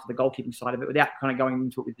want to ask the goalkeeping side of it without kind of going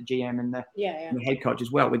into it with the GM and the head coach as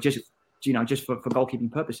well. We're just for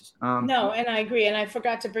goalkeeping purposes. No, and I agree. And I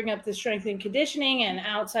forgot to bring up the strength and conditioning and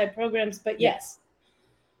outside programs, but yes.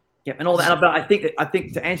 Yeah, and all that. But I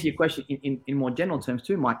think to answer your question in more general terms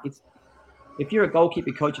too, Mike, it's if you're a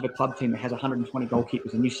goalkeeper coach of a club team that has 120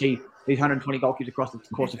 goalkeepers and you see these 120 goalkeepers across the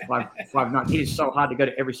course of five nights, it is so hard to go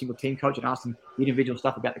to every single team coach and ask them the individual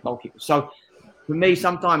stuff about the goalkeepers. So for me,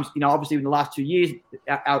 sometimes, obviously in the last 2 years,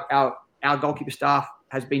 our goalkeeper staff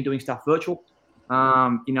has been doing stuff virtual.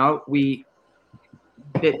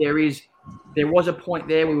 There was a point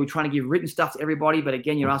there where we were trying to give written stuff to everybody, but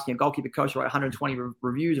again, you're asking a goalkeeper coach to write 120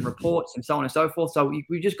 reviews and reports and so on and so forth. So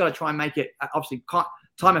we've just got to try and make it obviously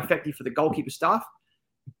time effective for the goalkeeper staff,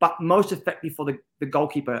 but most effective for the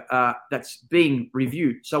goalkeeper that's being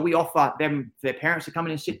reviewed. So we offer them their parents to come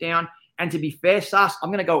in and sit down. And to be fair, Sas, I'm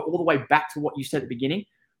going to go all the way back to what you said at the beginning.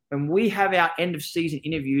 When we have our end of season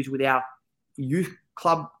interviews with our youth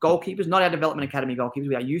club goalkeepers, not our development academy goalkeepers,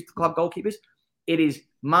 with our youth club goalkeepers, it is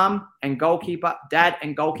mum and goalkeeper, dad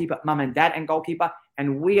and goalkeeper, mum and dad and goalkeeper,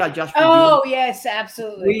 and we are just reviewing. Oh yes,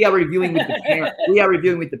 absolutely. We are reviewing with the parents. We are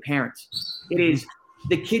reviewing with the parents. It is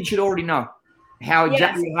the kids should already know how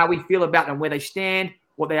we feel about them, where they stand,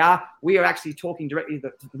 what they are. We are actually talking directly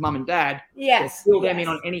to the mum and dad. Yes. To fill them in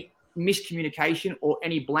on any miscommunication or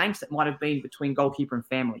any blanks that might have been between goalkeeper and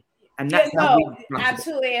family. And that's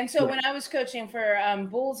absolutely. And so when I was coaching for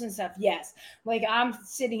Bulls and stuff, yes, like I'm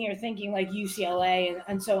sitting here thinking like UCLA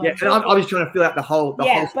and so on. Yeah, and I was trying to fill out the whole. But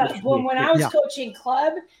when I was coaching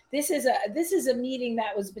club, this is a meeting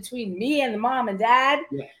that was between me and the mom and dad,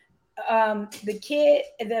 the kid,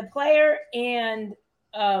 the player, and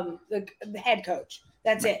the head coach.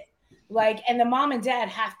 That's it. Like, and the mom and dad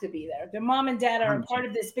have to be there. The mom and dad are a part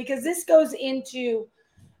of this because this goes into.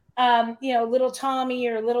 Little Tommy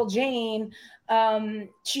or little Jane,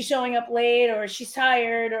 she's showing up late or she's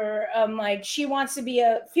tired or like she wants to be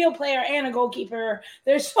a field player and a goalkeeper.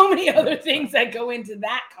 There's so many other things that go into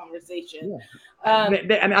that conversation. Yeah.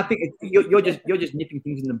 And I think you're just nipping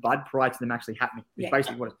things in the bud prior to them actually happening. It's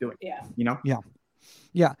basically what it's doing. Yeah.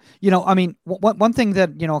 Yeah. I mean, one thing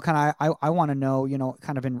that, kind of, I want to know,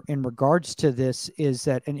 kind of in regards to this is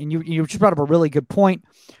that, and you just brought up a really good point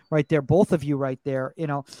right there, both of you right there, and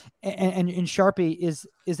Sharpie is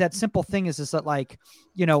that simple thing is that like,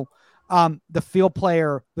 the field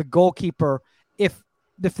player, the goalkeeper, if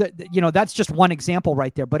that's just one example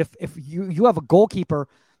right there. But if you have a goalkeeper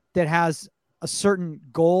that has a certain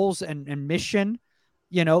goals and mission,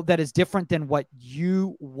 that is different than what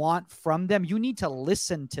you want from them, you need to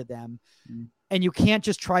listen to them. And you can't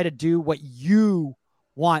just try to do what you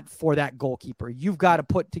want for that goalkeeper. You've got to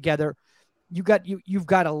put together, you've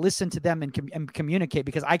got to listen to them and communicate,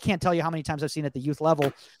 because I can't tell you how many times I've seen at the youth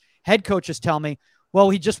level, head coaches tell me, well,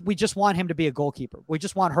 we just want him to be a goalkeeper. We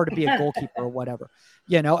just want her to be a goalkeeper or whatever,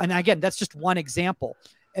 and again, that's just one example.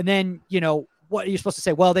 And then, what are you supposed to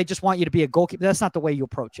say? Well, they just want you to be a goalkeeper. That's not the way you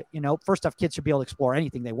approach it. First off, kids should be able to explore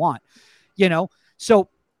anything they want, so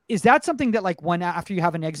is that something that, like, when after you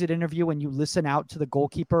have an exit interview and you listen out to the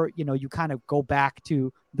goalkeeper, you know, you kind of go back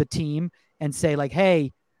to the team and say, like,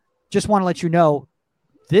 hey, just want to let you know,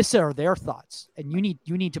 this are their thoughts, and you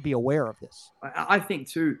need to be aware of this. I think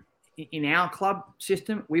too, in our club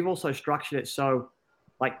system, we've also structured it so,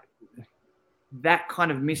 like, that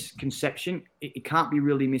kind of misconception, it can't be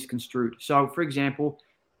really misconstrued. So, for example,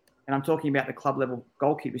 and I'm talking about the club level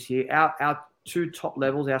goalkeepers here, our 2 top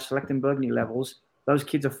levels, our Select and Burgundy levels, those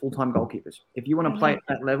kids are full-time goalkeepers. If you want to play at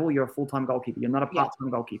that level, you're a full-time goalkeeper. You're not a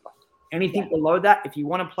part-time goalkeeper. Anything below that, if you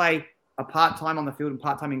want to play a part-time on the field and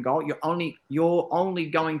part-time in goal, you're only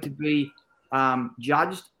going to be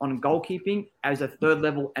judged on goalkeeping as a 3rd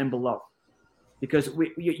level and below, because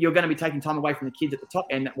you're going to be taking time away from the kids at the top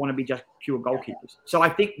end that want to be just pure goalkeepers. So I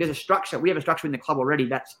think there's a structure. We have a structure in the club already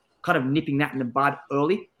that's kind of nipping that in the bud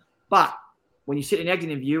early. But when you sit in an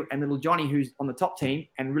exit interview and little Johnny, who's on the top team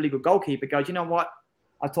and really good goalkeeper, goes, you know what?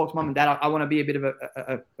 I talked to mum and dad. I want to be a bit of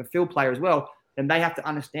a field player as well. Then they have to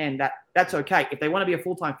understand that that's okay. If they want to be a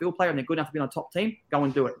full-time field player and they're good enough to be on a top team, go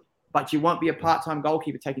and do it. But you won't be a part-time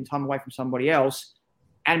goalkeeper taking time away from somebody else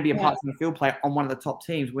and be a part-time field player on one of the top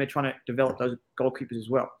teams. We're trying to develop those goalkeepers as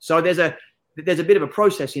well. So there's a bit of a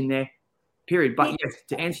process in there, period. But yes,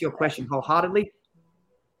 to answer your question wholeheartedly,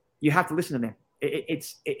 you have to listen to them.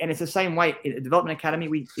 It's the same way at the Development Academy.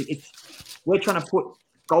 We're trying to put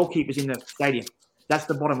goalkeepers in the stadium. That's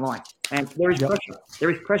the bottom line. And there is pressure. There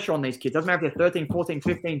is pressure on these kids. Doesn't matter if they're 13, 14,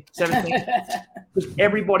 15, 17. Because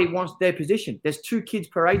everybody wants their position. There's 2 kids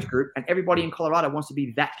per age group, and everybody in Colorado wants to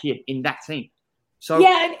be that kid in that team. So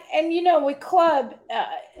yeah, and you know, with club,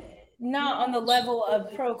 not on the level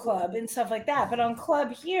of pro club and stuff like that, but on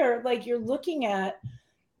club here, like, you're looking at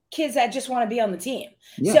kids that just want to be on the team.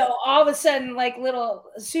 Yeah. So all of a sudden, like, little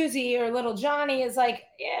Susie or little Johnny is like,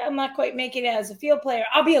 yeah, I'm not quite making it as a field player.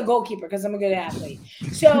 I'll be a goalkeeper because I'm a good athlete.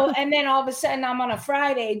 So, and then all of a sudden I'm on a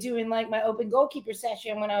Friday doing like my open goalkeeper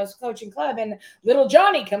session when I was coaching club, and little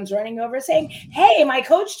Johnny comes running over saying, hey, my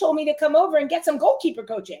coach told me to come over and get some goalkeeper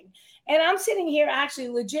coaching. And I'm sitting here actually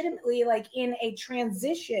legitimately like in a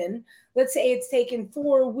transition. Let's say it's taken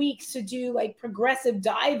 4 weeks to do like progressive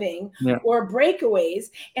diving or breakaways.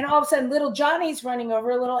 And all of a sudden little Johnny's running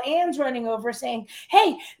over, little Anne's running over saying,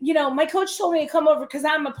 hey, you know, my coach told me to come over because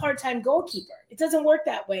I'm a part-time goalkeeper. It doesn't work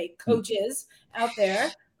that way, coaches out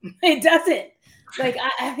there. It doesn't. Like,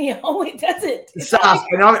 it doesn't. So,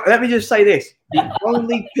 let me just say this. The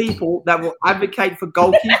only people that will advocate for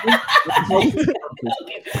goalkeeping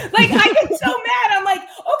like, I get so mad. I'm like,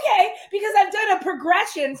 okay, because I've done a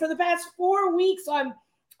progression for the past 4 weeks on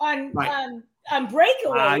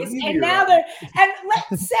breakaways, and now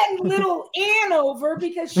let's send little Anne over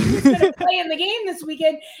because she's going to play in the game this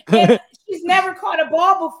weekend, and she's never caught a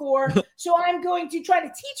ball before, so I'm going to try to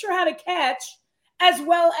teach her how to catch, as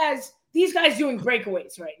well as these guys doing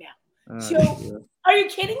breakaways right now. Are you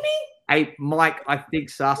kidding me? Hey, Mike, I think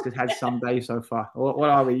Saska's had some day so far. What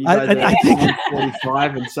are we? You guys are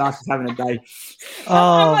 45 and Saska's having a day.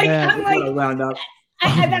 Oh, man. I'm like, wound up.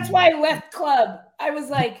 That's why I left club. I was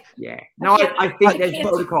like, yeah. No, I think there's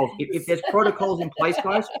protocols. If there's protocols in place,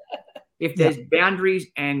 guys, if there's boundaries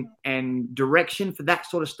and direction for that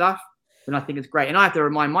sort of stuff, then I think it's great. And I have to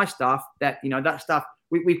remind my staff that, you know, that stuff,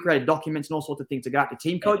 we've created documents and all sorts of things to go out to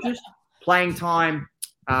team coaches, playing time,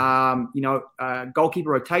 goalkeeper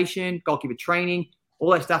rotation, goalkeeper training,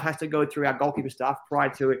 all that stuff has to go through our goalkeeper staff prior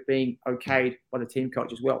to it being okayed by the team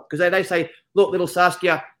coach as well. Because they say, look, little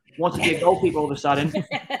Saskia wants to be a goalkeeper all of a sudden.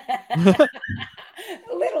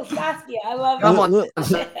 Little Saskia, I love it. Come on,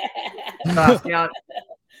 Saskia.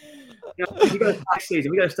 You got to start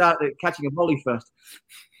season. We got to start catching a volley first.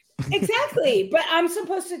 Exactly. But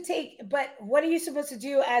what are you supposed to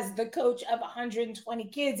do as the coach of 120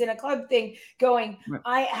 kids in a club thing going,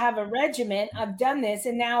 I have a regiment, I've done this,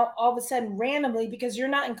 and now all of a sudden randomly, because you're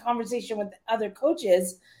not in conversation with other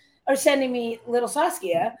coaches, are sending me little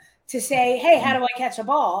Saskia to say, hey, how do I catch a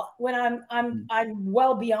ball, when I'm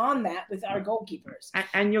well beyond that with our goalkeepers.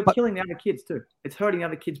 And you're killing the other kids too. It's hurting the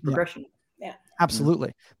other kids' progression. Yeah.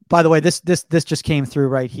 Absolutely. By the way, this just came through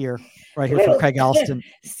right here from Craig Alston.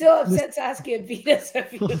 Still upset Saskia beat us a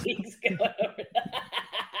few weeks ago.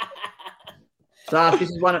 Sas, this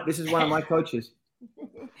is one of my coaches.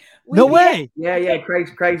 No way. Yeah. Craig's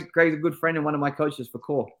a good friend and one of my coaches for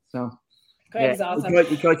core. So Craig's awesome.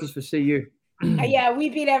 He coaches for CU. Yeah, we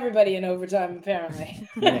beat everybody in overtime apparently.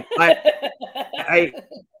 Yeah. I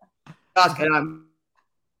asked, and I'm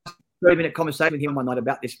 30-minute conversation with him one night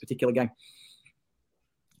about this particular game.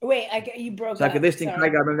 Wait, you broke up. So if you're listening,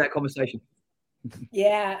 Craig, I remember that conversation.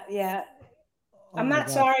 Yeah. I'm not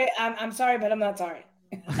sorry. I'm sorry, but I'm not sorry.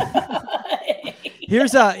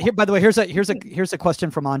 By the way, here's a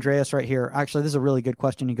question from Andreas right here. Actually, this is a really good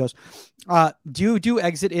question. He goes, do you do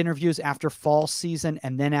exit interviews after fall season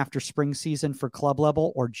and then after spring season for club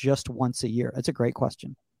level, or just once a year? That's a great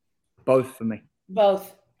question. Both for me.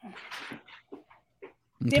 Both.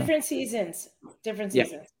 Okay. Different seasons.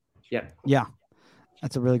 Yeah.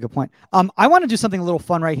 That's a really good point. I want to do something a little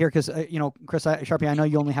fun right here because, Chris Sharpie, I know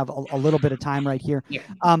you only have a little bit of time right here. Yeah.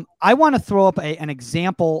 I want to throw up an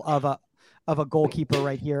example of a goalkeeper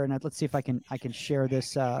right here, and let's see if I can share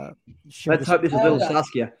this. Let's hope this is little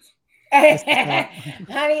Saskia.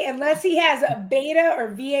 Honey, unless he has a beta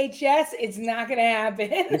or VHS, it's not going to happen.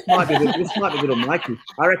 This might be little Mikey.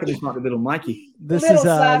 I reckon this might be little Mikey. This little is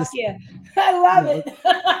Saskia. I love it.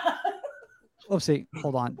 Oopsie,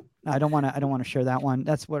 hold on. I don't want to share that one.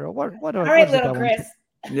 That's what. All right, little Chris.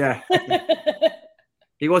 Yeah.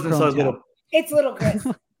 He wasn't so little. It's little Chris.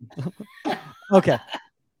 Okay.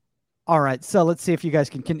 All right. So let's see if you guys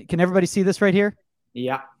can everybody see this right here?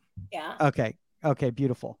 Yeah. Yeah. Okay.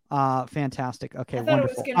 Beautiful. Fantastic. Okay. I thought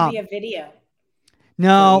wonderful. it was going to be a video.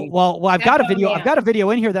 No. Well, I've got a bummed video. me I've got a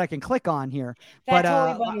video in here that I can click on here. That but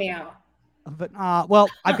totally bummed me out. But well,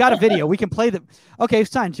 I've got a video. We can play the. Okay, it's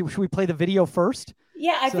time. Should we play the video first?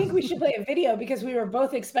 Yeah, I think we should play a video because we were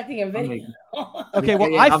both expecting a video. Okay.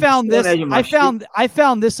 Well, I found this. I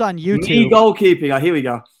found this on YouTube. Me goalkeeping. Here we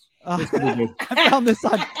go. I found this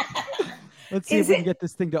on. Let's see if we can get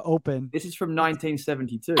this thing to open. This is from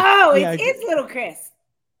 1972. Oh, yeah, it's little Chris.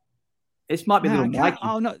 This might be little Mikey.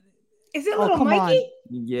 Oh no. Is it little Mikey? On.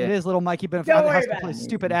 Yeah. It is little Mikey, but Don't I have to play a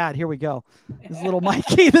stupid ad. Here we go. This is little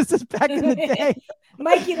Mikey. This is back in the day.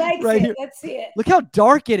 Mikey likes right it. Here. Let's see it. Look how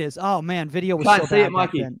dark it is. Oh man, video was I can't so see bad it,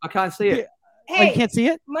 Mikey. then. I can't see it. Hey, you can't see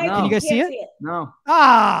it? Mikey, Can you guys see it? No.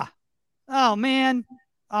 Oh man.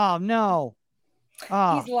 Oh no. He's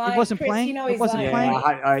lying. It wasn't Chris, playing. You know it he's wasn't lying.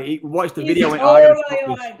 playing. I watched the video. He's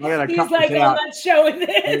He's like, I'm not showing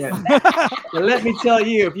this. Yeah. Well, let me tell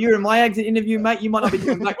you, if you're in my exit interview, mate, you might not be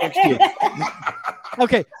doing that next year.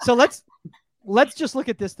 Okay, so let's just look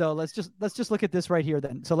at this though. Let's just look at this right here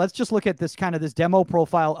then. So let's just look at this this demo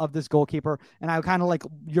profile of this goalkeeper, and I kind of like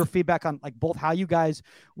your feedback on like both how you guys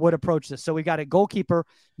would approach this. So we got a goalkeeper,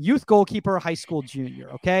 youth goalkeeper, high school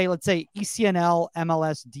junior. Okay, let's say ECNL,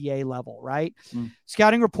 MLS, DA level, right?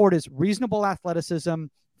 Scouting report is reasonable athleticism,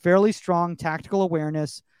 fairly strong tactical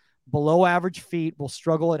awareness, below average feet, will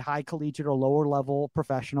struggle at high collegiate or lower level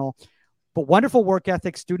professional, but wonderful work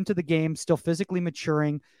ethic, student of the game, still physically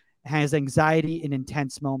maturing, has anxiety in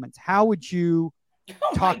intense moments. How would you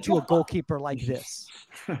talk to a goalkeeper like this?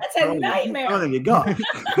 That's a nightmare. I don't think you got.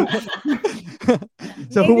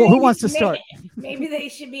 So who wants to start? Maybe they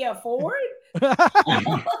should be a forward.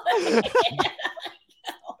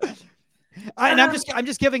 I'm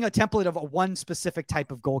just giving a template of one specific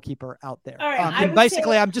type of goalkeeper out there. All right, and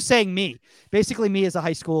basically, I'm just saying me. Basically, me as a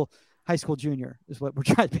high school junior is what we're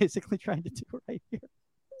trying to do right here.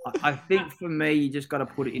 I think for me, you just got to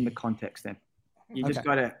put it into context. Then you just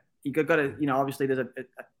got to obviously there's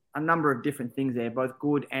a number of different things there, both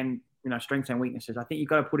good and strengths and weaknesses. I think you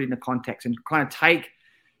got to put it into context and kind of take.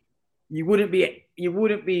 You wouldn't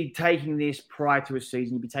be taking this prior to a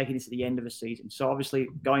season. You'd be taking this at the end of a season. So obviously,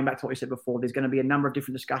 going back to what we said before, there's going to be a number of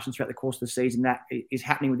different discussions throughout the course of the season that is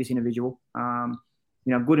happening with this individual.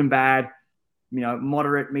 Good and bad,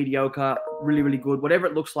 moderate, mediocre, really, really good, whatever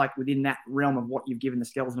it looks like within that realm of what you've given the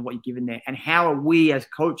skeleton of what you've given there. And how are we as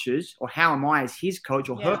coaches, or how am I as his coach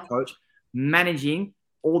or her coach, managing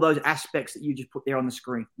all those aspects that you just put there on the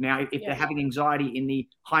screen? Now, if they're having anxiety in the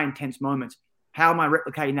high intense moments, how am I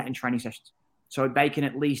replicating that in training sessions so they can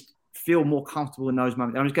at least feel more comfortable in those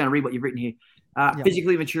moments? I'm just going to read what you've written here.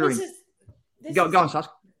 Physically maturing. Go on, Sas.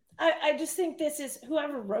 I just think this is,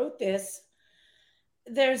 whoever wrote this,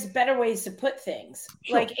 there's better ways to put things.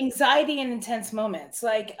 Sure. Like anxiety in intense moments.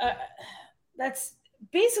 Like that's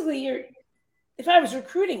basically if I was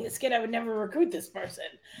recruiting this kid, I would never recruit this person.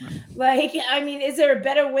 Right. Is there a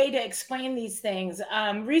better way to explain these things?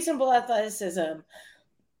 Reasonable athleticism,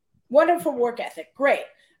 wonderful work ethic, great.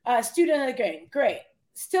 Student of the game, great.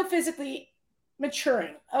 Still physically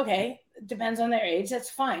maturing, okay. Depends on their age, that's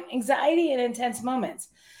fine. Anxiety in intense moments.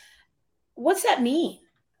 What's that mean?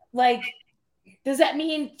 Like, does that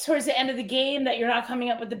mean towards the end of the game that you're not coming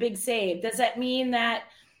up with the big save? Does that mean that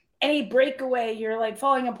any breakaway you're like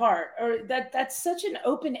falling apart? Or that's such an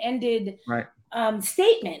open-ended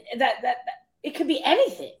statement that it could be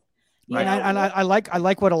anything. Right. And I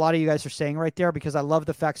like what a lot of you guys are saying right there, because I love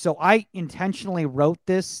the fact. So I intentionally wrote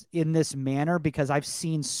this in this manner because I've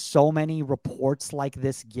seen so many reports like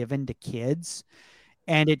this given to kids,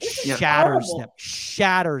 and it shatters them.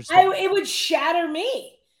 It would shatter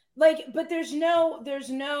me. Like, but there's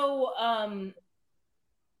nothing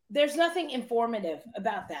informative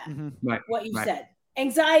about that. Right. What you said.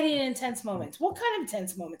 Anxiety and intense moments. What kind of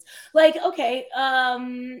intense moments? Like, okay,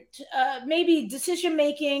 maybe decision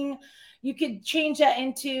making. You could change that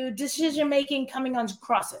into decision making coming on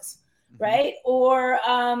crosses, right? Or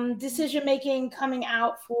decision making coming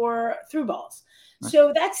out for through balls. Right.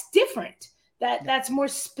 So that's different. That's more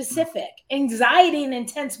specific. Anxiety and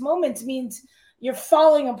intense moments means you're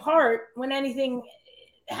falling apart when anything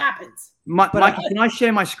happens. Mike, can I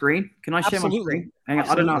share my screen? Can I share my screen? Hang on,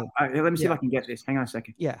 absolutely. I don't know. Let me see if I can get this. Hang on a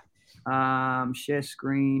second. Yeah. Share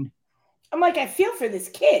screen. I'm like, I feel for this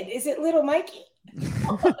kid. Is it little Mikey?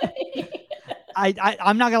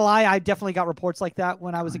 I'm not gonna lie. I definitely got reports like that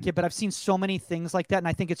when I was a kid, but I've seen so many things like that, and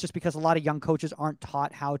I think it's just because a lot of young coaches aren't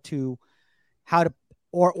taught how to,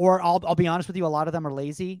 or I'll be honest with you, a lot of them are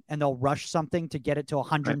lazy and they'll rush something to get it to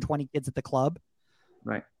 120 kids at the club.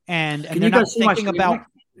 Right. And they're not thinking about.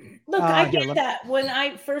 Look, I get that. When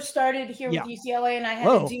I first started here with UCLA, and I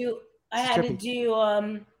had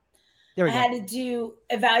to do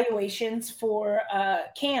evaluations for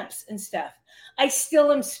camps and stuff. I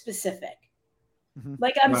still am specific.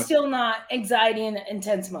 Like, I'm still not anxiety and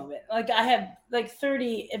intense moment. Like, I have like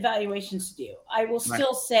 30 evaluations to do. I will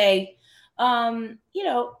still say, maybe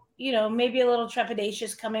a little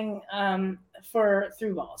trepidatious coming for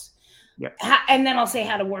through balls. Yep. And then I'll say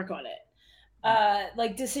how to work on it.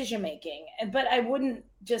 Like decision making. But I wouldn't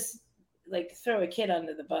just like throw a kid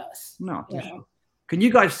under the bus. No. Can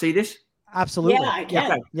you guys see this? Absolutely. Yeah, I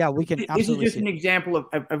can. Okay. Yeah, we can. This is just an example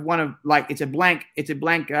of one of, like, it's a blank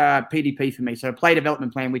PDP for me. So play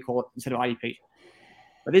development plan, we call it, instead of IDP.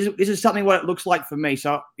 But this is something what it looks like for me.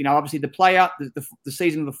 So, obviously the player, the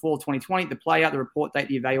season of the fall 2020, the player, the report date,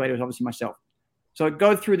 the evaluator was obviously myself. So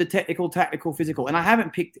go through the technical, tactical, physical. And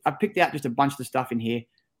I've picked out just a bunch of the stuff in here,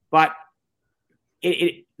 but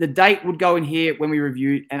the date would go in here when we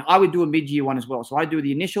reviewed, and I would do a mid-year one as well. So I do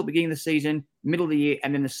the initial, beginning of the season, middle of the year,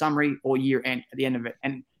 and then the summary or year end at the end of it.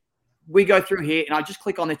 And we go through here, and I just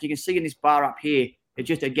click on this. You can see in this bar up here, it's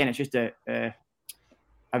just a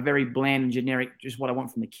very bland and generic, just what I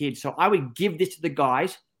want from the kids. So I would give this to the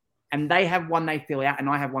guys, and they have one they fill out, and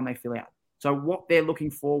I have one they fill out. So what they're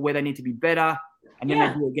looking for, where they need to be better, and then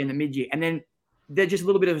they do it again the mid-year. And then there's just a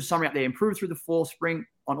little bit of a summary up there. Improve through the fall, spring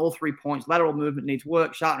on all 3 points. Lateral movement needs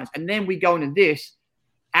work, sharpness. And then we go into this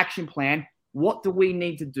action plan. What do we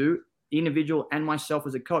need to do, the individual and myself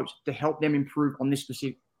as a coach, to help them improve on this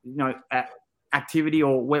specific activity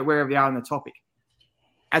or wherever they are on the topic?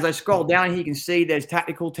 As I scroll down here, you can see there's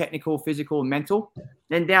tactical, technical, physical, and mental.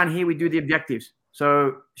 Then down here, we do the objectives.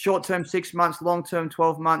 So short-term, 6 months, long-term,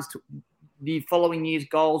 12 months, the following year's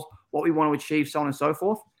goals, what we want to achieve, so on and so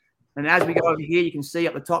forth. And as we go over here, you can see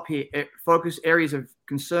at the top here, focus, areas of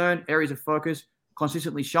concern, areas of focus,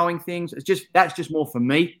 consistently showing things. That's just more for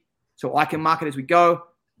me. So I can mark it as we go.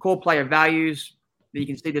 Core player values. You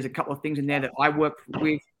can see there's a couple of things in there that I work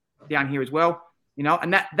with down here as well.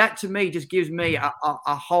 And that to me just gives me a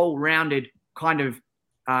whole rounded kind of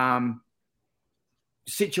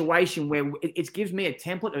situation where it gives me a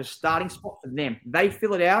template, a starting spot for them. They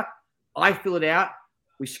fill it out. I fill it out.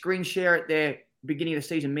 We screen share at their beginning of the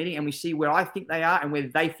season meeting, and we see where I think they are and where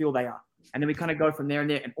they feel they are. And then we kind of go from there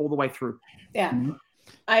and all the way through. Yeah,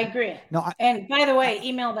 I agree. And by the way,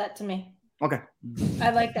 email that to me. Okay. I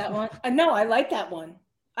like that one. No, I like that one.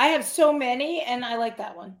 I have so many, and I like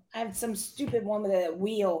that one. I have some stupid one with a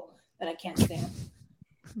wheel that I can't stand.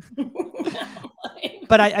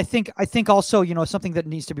 But I think also, something that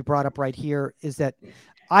needs to be brought up right here is that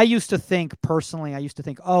I used to think,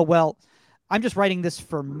 oh, well, I'm just writing this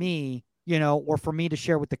for me, or for me to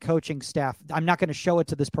share with the coaching staff. I'm not going to show it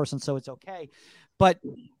to this person, so it's okay. But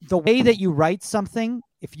the way that you write something,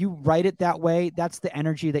 if you write it that way, that's the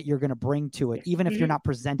energy that you're going to bring to it, even if you're not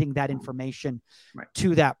presenting that information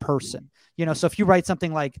to that person. So if you write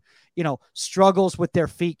something like, struggles with their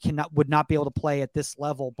feet would not be able to play at this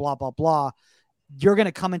level, blah, blah, blah, you're going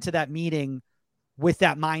to come into that meeting with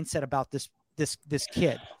that mindset about this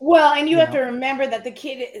kid. Well, and you have to remember that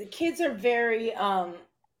the kids are very,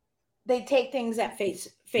 they take things at face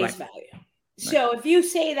value. So if you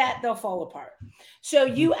say that, they'll fall apart. So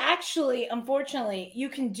you actually, unfortunately, you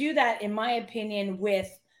can do that, in my opinion,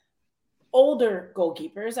 with older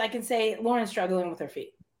goalkeepers. I can say Lauren's struggling with her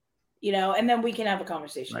feet, and then we can have a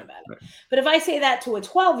conversation about it. But if I say that to a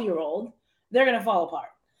 12-year-old, they're going to fall apart.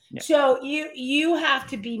 Yeah. So you have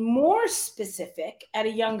to be more specific at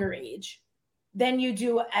a younger age than you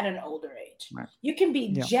do at an older age. Right. You can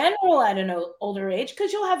be general at an older age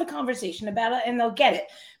because you'll have a conversation about it and they'll get it.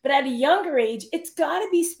 But at a younger age, it's got to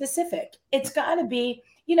be specific. It's got to be,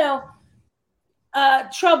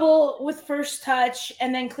 trouble with first touch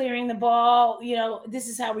and then clearing the ball, this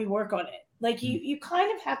is how we work on it. Like you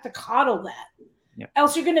kind of have to coddle that,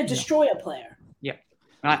 else you're going to destroy a player. Yeah.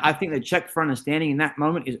 I think the check for understanding in that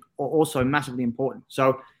moment is also massively important.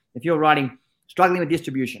 So if you're writing struggling with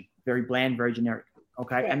distribution, very bland, very generic.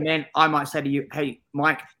 Okay. Right. And then I might say to you, hey,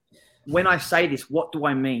 Mike, when I say this, what do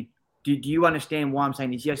I mean? Do you understand why I'm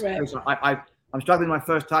saying this? Yes. Right. So I'm struggling with my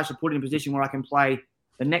first touch to put it in a position where I can play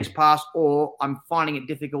the next pass, or I'm finding it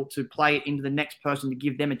difficult to play it into the next person to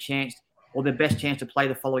give them a chance or the best chance to play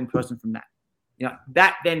the following person from that.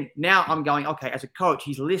 That then now I'm going, okay, as a coach,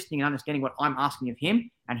 he's listening and understanding what I'm asking of him,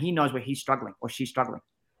 and he knows where he's struggling or she's struggling.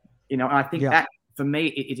 And I think that for me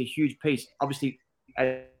is a huge piece. Obviously,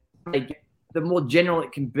 the more general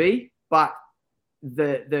it can be, but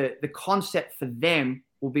the concept for them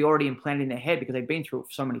will be already implanted in their head because they've been through it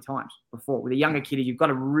so many times before. With a younger kid, you've got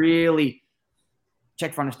to really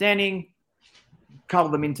check for understanding, cuddle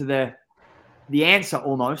them into the answer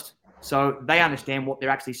almost, so they understand what they're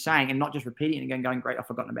actually saying and not just repeating it and going, great, I've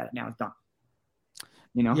forgotten about it, now it's done.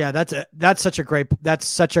 Yeah, that's such a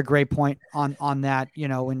great point on that,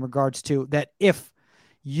 in regards to that. If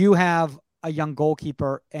you have a young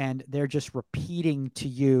goalkeeper and they're just repeating to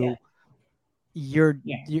you,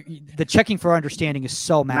 the checking for understanding is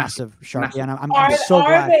so massive, Sharpie. And I'm so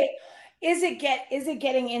glad. Is it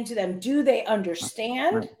getting into them? Do they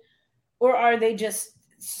understand, or are they just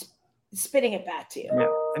spitting it back to you? Yeah.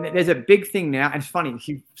 And there's a big thing now, and it's funny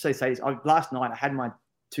you say this. Last night I had my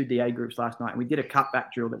 2 DA groups last night, and we did a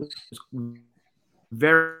cutback drill that was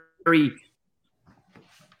very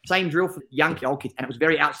same drill for young kids, and it was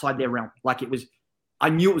very outside their realm. Like I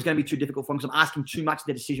knew it was going to be too difficult for them because I'm asking too much of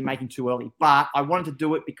their decision making too early. But I wanted to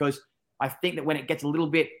do it because I think that when it gets a little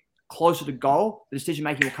bit closer to goal, the decision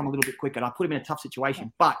making will come a little bit quicker. And I put him in a tough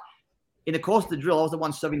situation. But in the course of the drill, I was the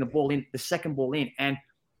one serving the ball in, the second ball in, and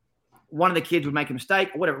one of the kids would make a mistake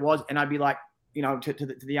or whatever it was, and I'd be like, to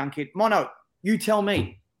the young kid, Mono, you tell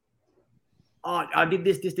me. Oh, I did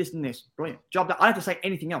this, and this. Brilliant. Job done. I don't have to say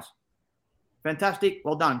anything else. Fantastic.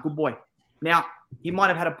 Well done. Good boy. Now, he might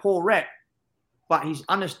have had a poor rep, but his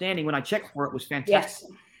understanding when I checked for it was fantastic.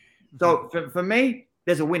 Yes. So for me,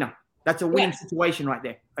 there's a winner. That's a winning situation right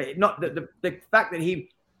there. Not the fact that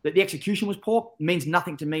the execution was poor means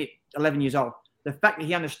nothing to me at 11 years old. The fact that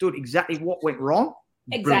he understood exactly what went wrong.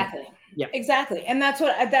 Exactly. Brilliant. Yeah. Exactly. And that's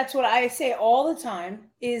what I say all the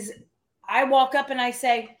time is I walk up and I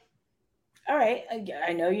say, all right,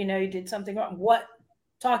 I know you did something wrong. What?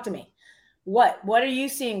 Talk to me. What are you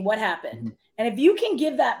seeing? What happened? Mm-hmm. And if you can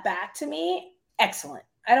give that back to me, excellent.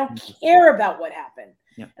 I don't care about what happened.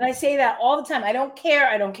 Yeah. And I say that all the time. I don't care.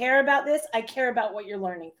 I don't care about this. I care about what you're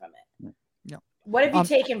learning from it. Yeah. What have you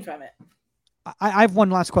taken from it? I have one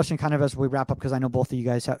last question kind of as we wrap up, because I know both of you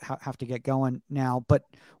guys have to get going now. But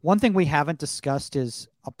one thing we haven't discussed is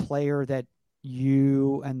a player that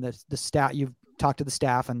you and the staff, you've talked to the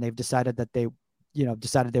staff and they've decided that they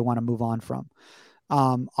want to move on from.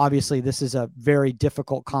 Obviously, this is a very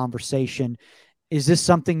difficult conversation. Is this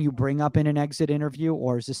something you bring up in an exit interview,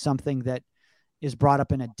 or is this something that is brought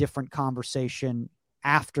up in a different conversation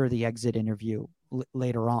after the exit interview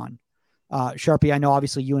later on? Sharpie, I know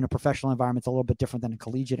obviously you in a professional environment is a little bit different than a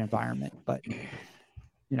collegiate environment, but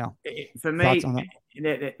for me,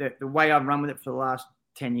 the way I've run with it for the last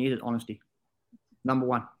 10 years is honesty. Number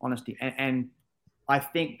one, honesty. And I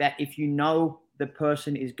think that if you know the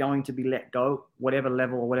person is going to be let go, whatever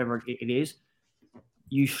level or whatever it is,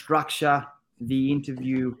 you structure the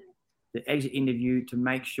interview, the exit interview, to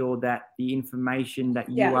make sure that the information that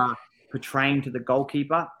you are portraying to the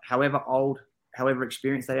goalkeeper, however old, however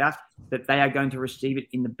experienced they are, that they are going to receive it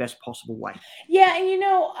in the best possible way. Yeah. And,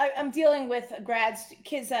 I'm dealing with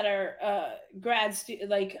kids that are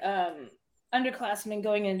underclassmen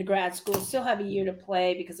going into grad school, still have a year to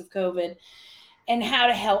play because of COVID, and how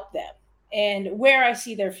to help them and where I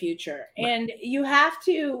see their future. Right. And you have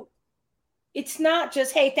to, it's not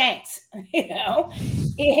just, hey, thanks,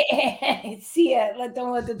 see ya,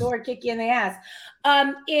 don't let the door kick you in the ass.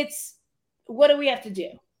 It's what do we have to do?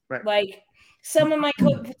 Right. Like some of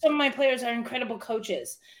my players are incredible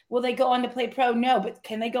coaches. Will they go on to play pro? No, but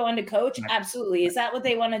can they go on to coach? Right. Absolutely. Is that what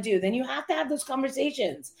they want to do? Then you have to have those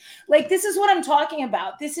conversations. Like, this is what I'm talking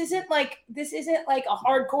about. This isn't like a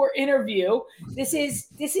hardcore interview. This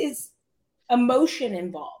is emotion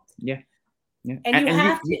involved. Yeah. Yeah. And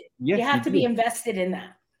you have to be invested in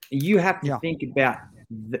that. You have to think about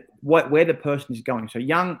where the person is going. So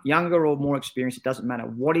younger or more experienced, it doesn't matter.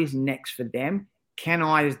 What is next for them? Can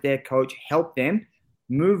I, as their coach, help them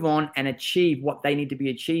move on and achieve what they need to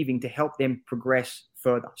be achieving to help them progress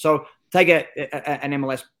further? So take an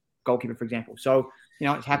MLS goalkeeper, for example. So,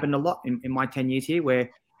 it's happened a lot in my 10 years here where,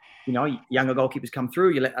 younger goalkeepers come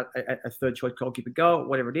through, you let a third choice goalkeeper go,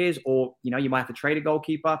 whatever it is, or, you might have to trade a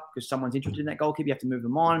goalkeeper because someone's interested in that goalkeeper. You have to move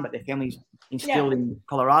them on, but their family's instilled in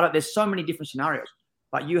Colorado. There's so many different scenarios,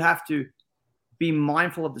 but you have to be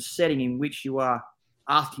mindful of the setting in which you are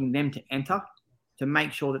asking them to enter to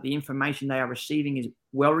make sure that the information they are receiving is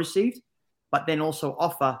well received, but then also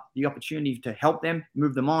offer the opportunity to help them,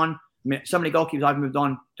 move them on. I mean, so many goalkeepers I've moved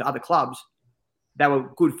on to other clubs that were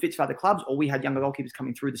good fits for other clubs, or we had younger goalkeepers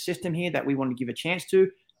coming through the system here that we want to give a chance to.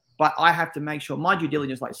 But I have to make sure my due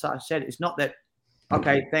diligence, like Sarah said, it's not that,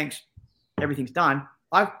 okay, thanks, everything's done.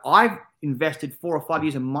 I've invested 4 or 5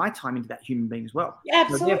 years of my time into that human being as well. Yeah,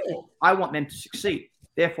 absolutely. So therefore, I want them to succeed.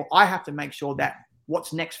 Therefore, I have to make sure that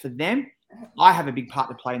what's next for them, I have a big part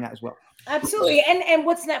to play in that as well. Absolutely. And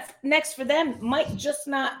what's next for them might just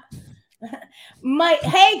not what's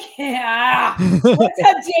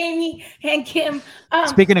up, Jamie and Kim?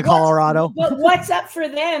 Speaking of Colorado, but what's up for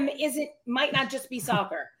them might not just be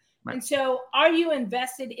soccer. Right. And so, are you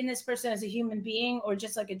invested in this person as a human being, or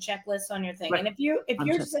just like a checklist on your thing? Right. And if you're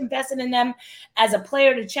just invested in them as a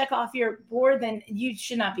player to check off your board, then you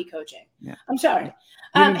should not be coaching. Yeah. I'm sorry.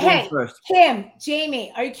 Hey, Kim,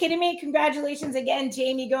 Jamie, are you kidding me? Congratulations again,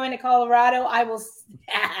 Jamie, going to Colorado. I will.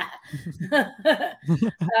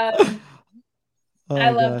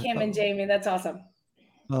 I love Kim and Jamie. That's awesome.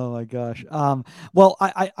 Oh my gosh. Well,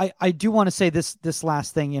 I do want to say this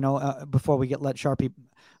last thing, before we let Sharpie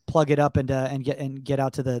plug it up and get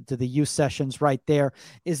out to the youth sessions right there,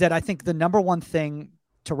 is that I think the number one thing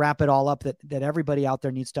to wrap it all up that everybody out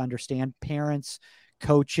there needs to understand, parents,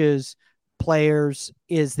 coaches, players,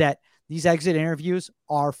 is that these exit interviews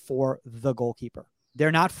are for the goalkeeper.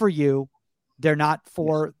 They're not for you. They're not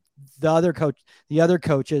for the other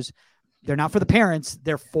coaches. They're not for the parents.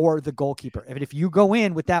 They're for the goalkeeper. If you go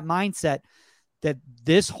in with that mindset that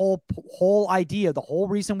this whole idea, the whole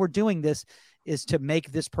reason we're doing this is to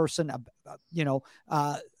make this person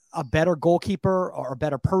a better goalkeeper or a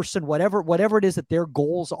better person, whatever it is that their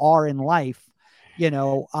goals are in life,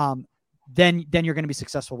 then you're going to be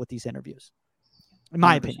successful with these interviews, in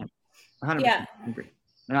my 100%. Opinion. 100%. Yeah. Agree.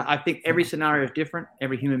 And I think every scenario is different.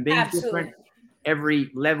 Every human being is different.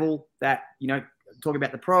 Every level that, talk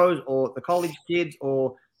about the pros or the college kids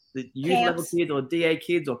or the youth level kids or DA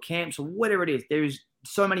kids or camps or whatever it is. There's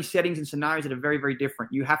so many settings and scenarios that are very, very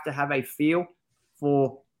different. You have to have a feel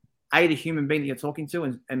for A, the human being that you're talking to,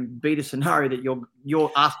 and B, the scenario that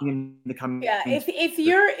you're asking them to come. Yeah,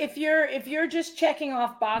 if you're just checking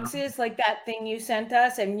off boxes like that thing you sent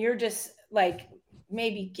us, and you're just like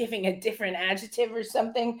maybe giving a different adjective or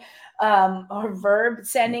something, or verb,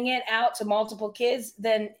 sending it out to multiple kids,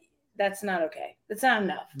 then that's not okay. That's not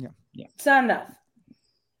enough. Yeah. It's not enough.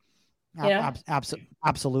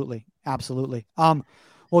 Absolutely.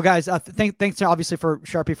 Well, guys, thanks obviously for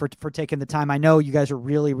Sharpie for taking the time. I know you guys are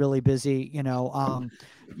really, really busy. I'm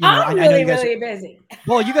really busy.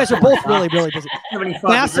 Well, you guys are both really, really busy.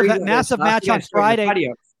 Massive match on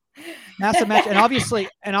Friday. Massive match, and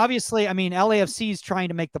obviously, I mean, LAFC is trying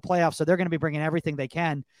to make the playoffs, so they're going to be bringing everything they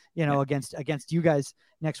can, against you guys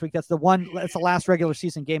next week. That's the last regular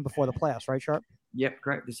season game before the playoffs, right, Sharp? Yep,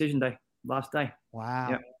 great decision day, last day. Wow.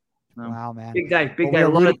 Yep. Wow, man. Big day. A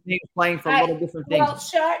lot of teams playing for a lot of different things. Well,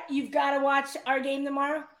 Sharp, you've got to watch our game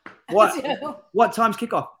tomorrow. What time's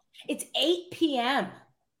kickoff? It's 8 p.m.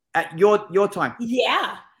 At your time?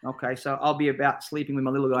 Yeah. Okay, so I'll be about sleeping with my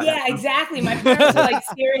little guy. Yeah, exactly. My parents are like,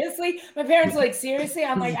 seriously? My parents are like, seriously?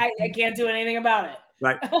 I'm like, I can't do anything about it.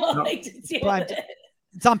 Right.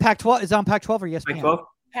 It's on Pac-12. Is it on Pac-12 or ESPN? Pac-12?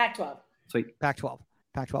 Pac-12. Sweet. Pac-12.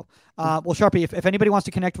 Well, Sharpie, if anybody wants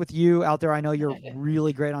to connect with you out there, I know you're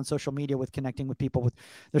really great on social media with connecting with people.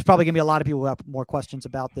 There's probably going to be a lot of people who have more questions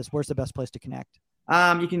about this. Where's the best place to connect?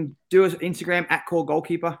 You can do us Instagram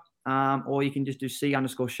 @CallGoalkeeper. Or you can just do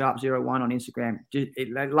C_sharp01 on Instagram.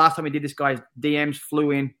 Last time we did this, guys, DMs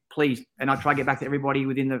flew in, please. And I'll try to get back to everybody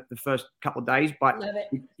within the first couple of days. But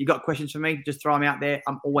you got questions for me, just throw them out there.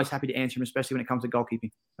 I'm always happy to answer them, especially when it comes to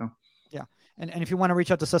goalkeeping. So. Yeah. And if you want to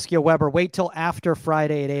reach out to Saskia Weber, wait till after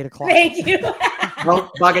Friday at 8 o'clock. Thank you.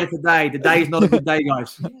 Don't bugger it today. Today is not a good day,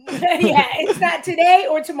 guys. Yeah, it's not today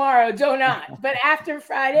or tomorrow. Do not. But after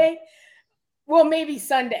Friday, well, maybe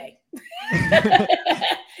Sunday.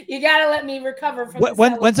 You gotta let me recover from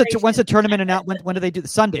when's the tournament announcement? When do they do the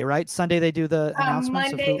Sunday? Right, Sunday they do the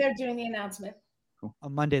announcements. Monday they're doing the announcement. Cool.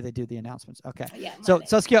 On Monday they do the announcements. Okay. Yeah, so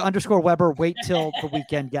Saskia _Weber, wait till the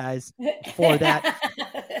weekend, guys, for that.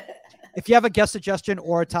 If you have a guest suggestion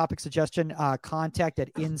or a topic suggestion, contact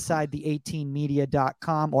at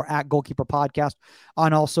insidethe18media.com or at Goalkeeper Podcast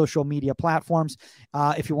on all social media platforms.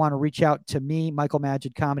 If you want to reach out to me,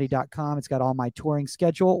 michaelmagidcomedy.com. It's got all my touring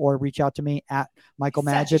schedule, or reach out to me at Michael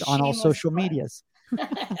Magid on all social medias.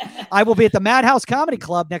 I will be at the Madhouse Comedy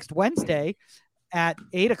Club next Wednesday at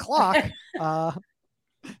 8:00,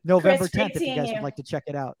 November 10th, if you guys would like to check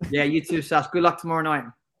it out. Yeah, you too, Sash. Good luck tomorrow night.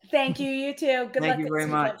 Thank you. You too. Good luck. Thank you very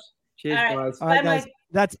much. Cheers, guys. All right, guys.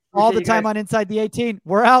 That's all the time on Inside the 18.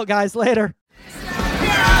 We're out, guys. Later.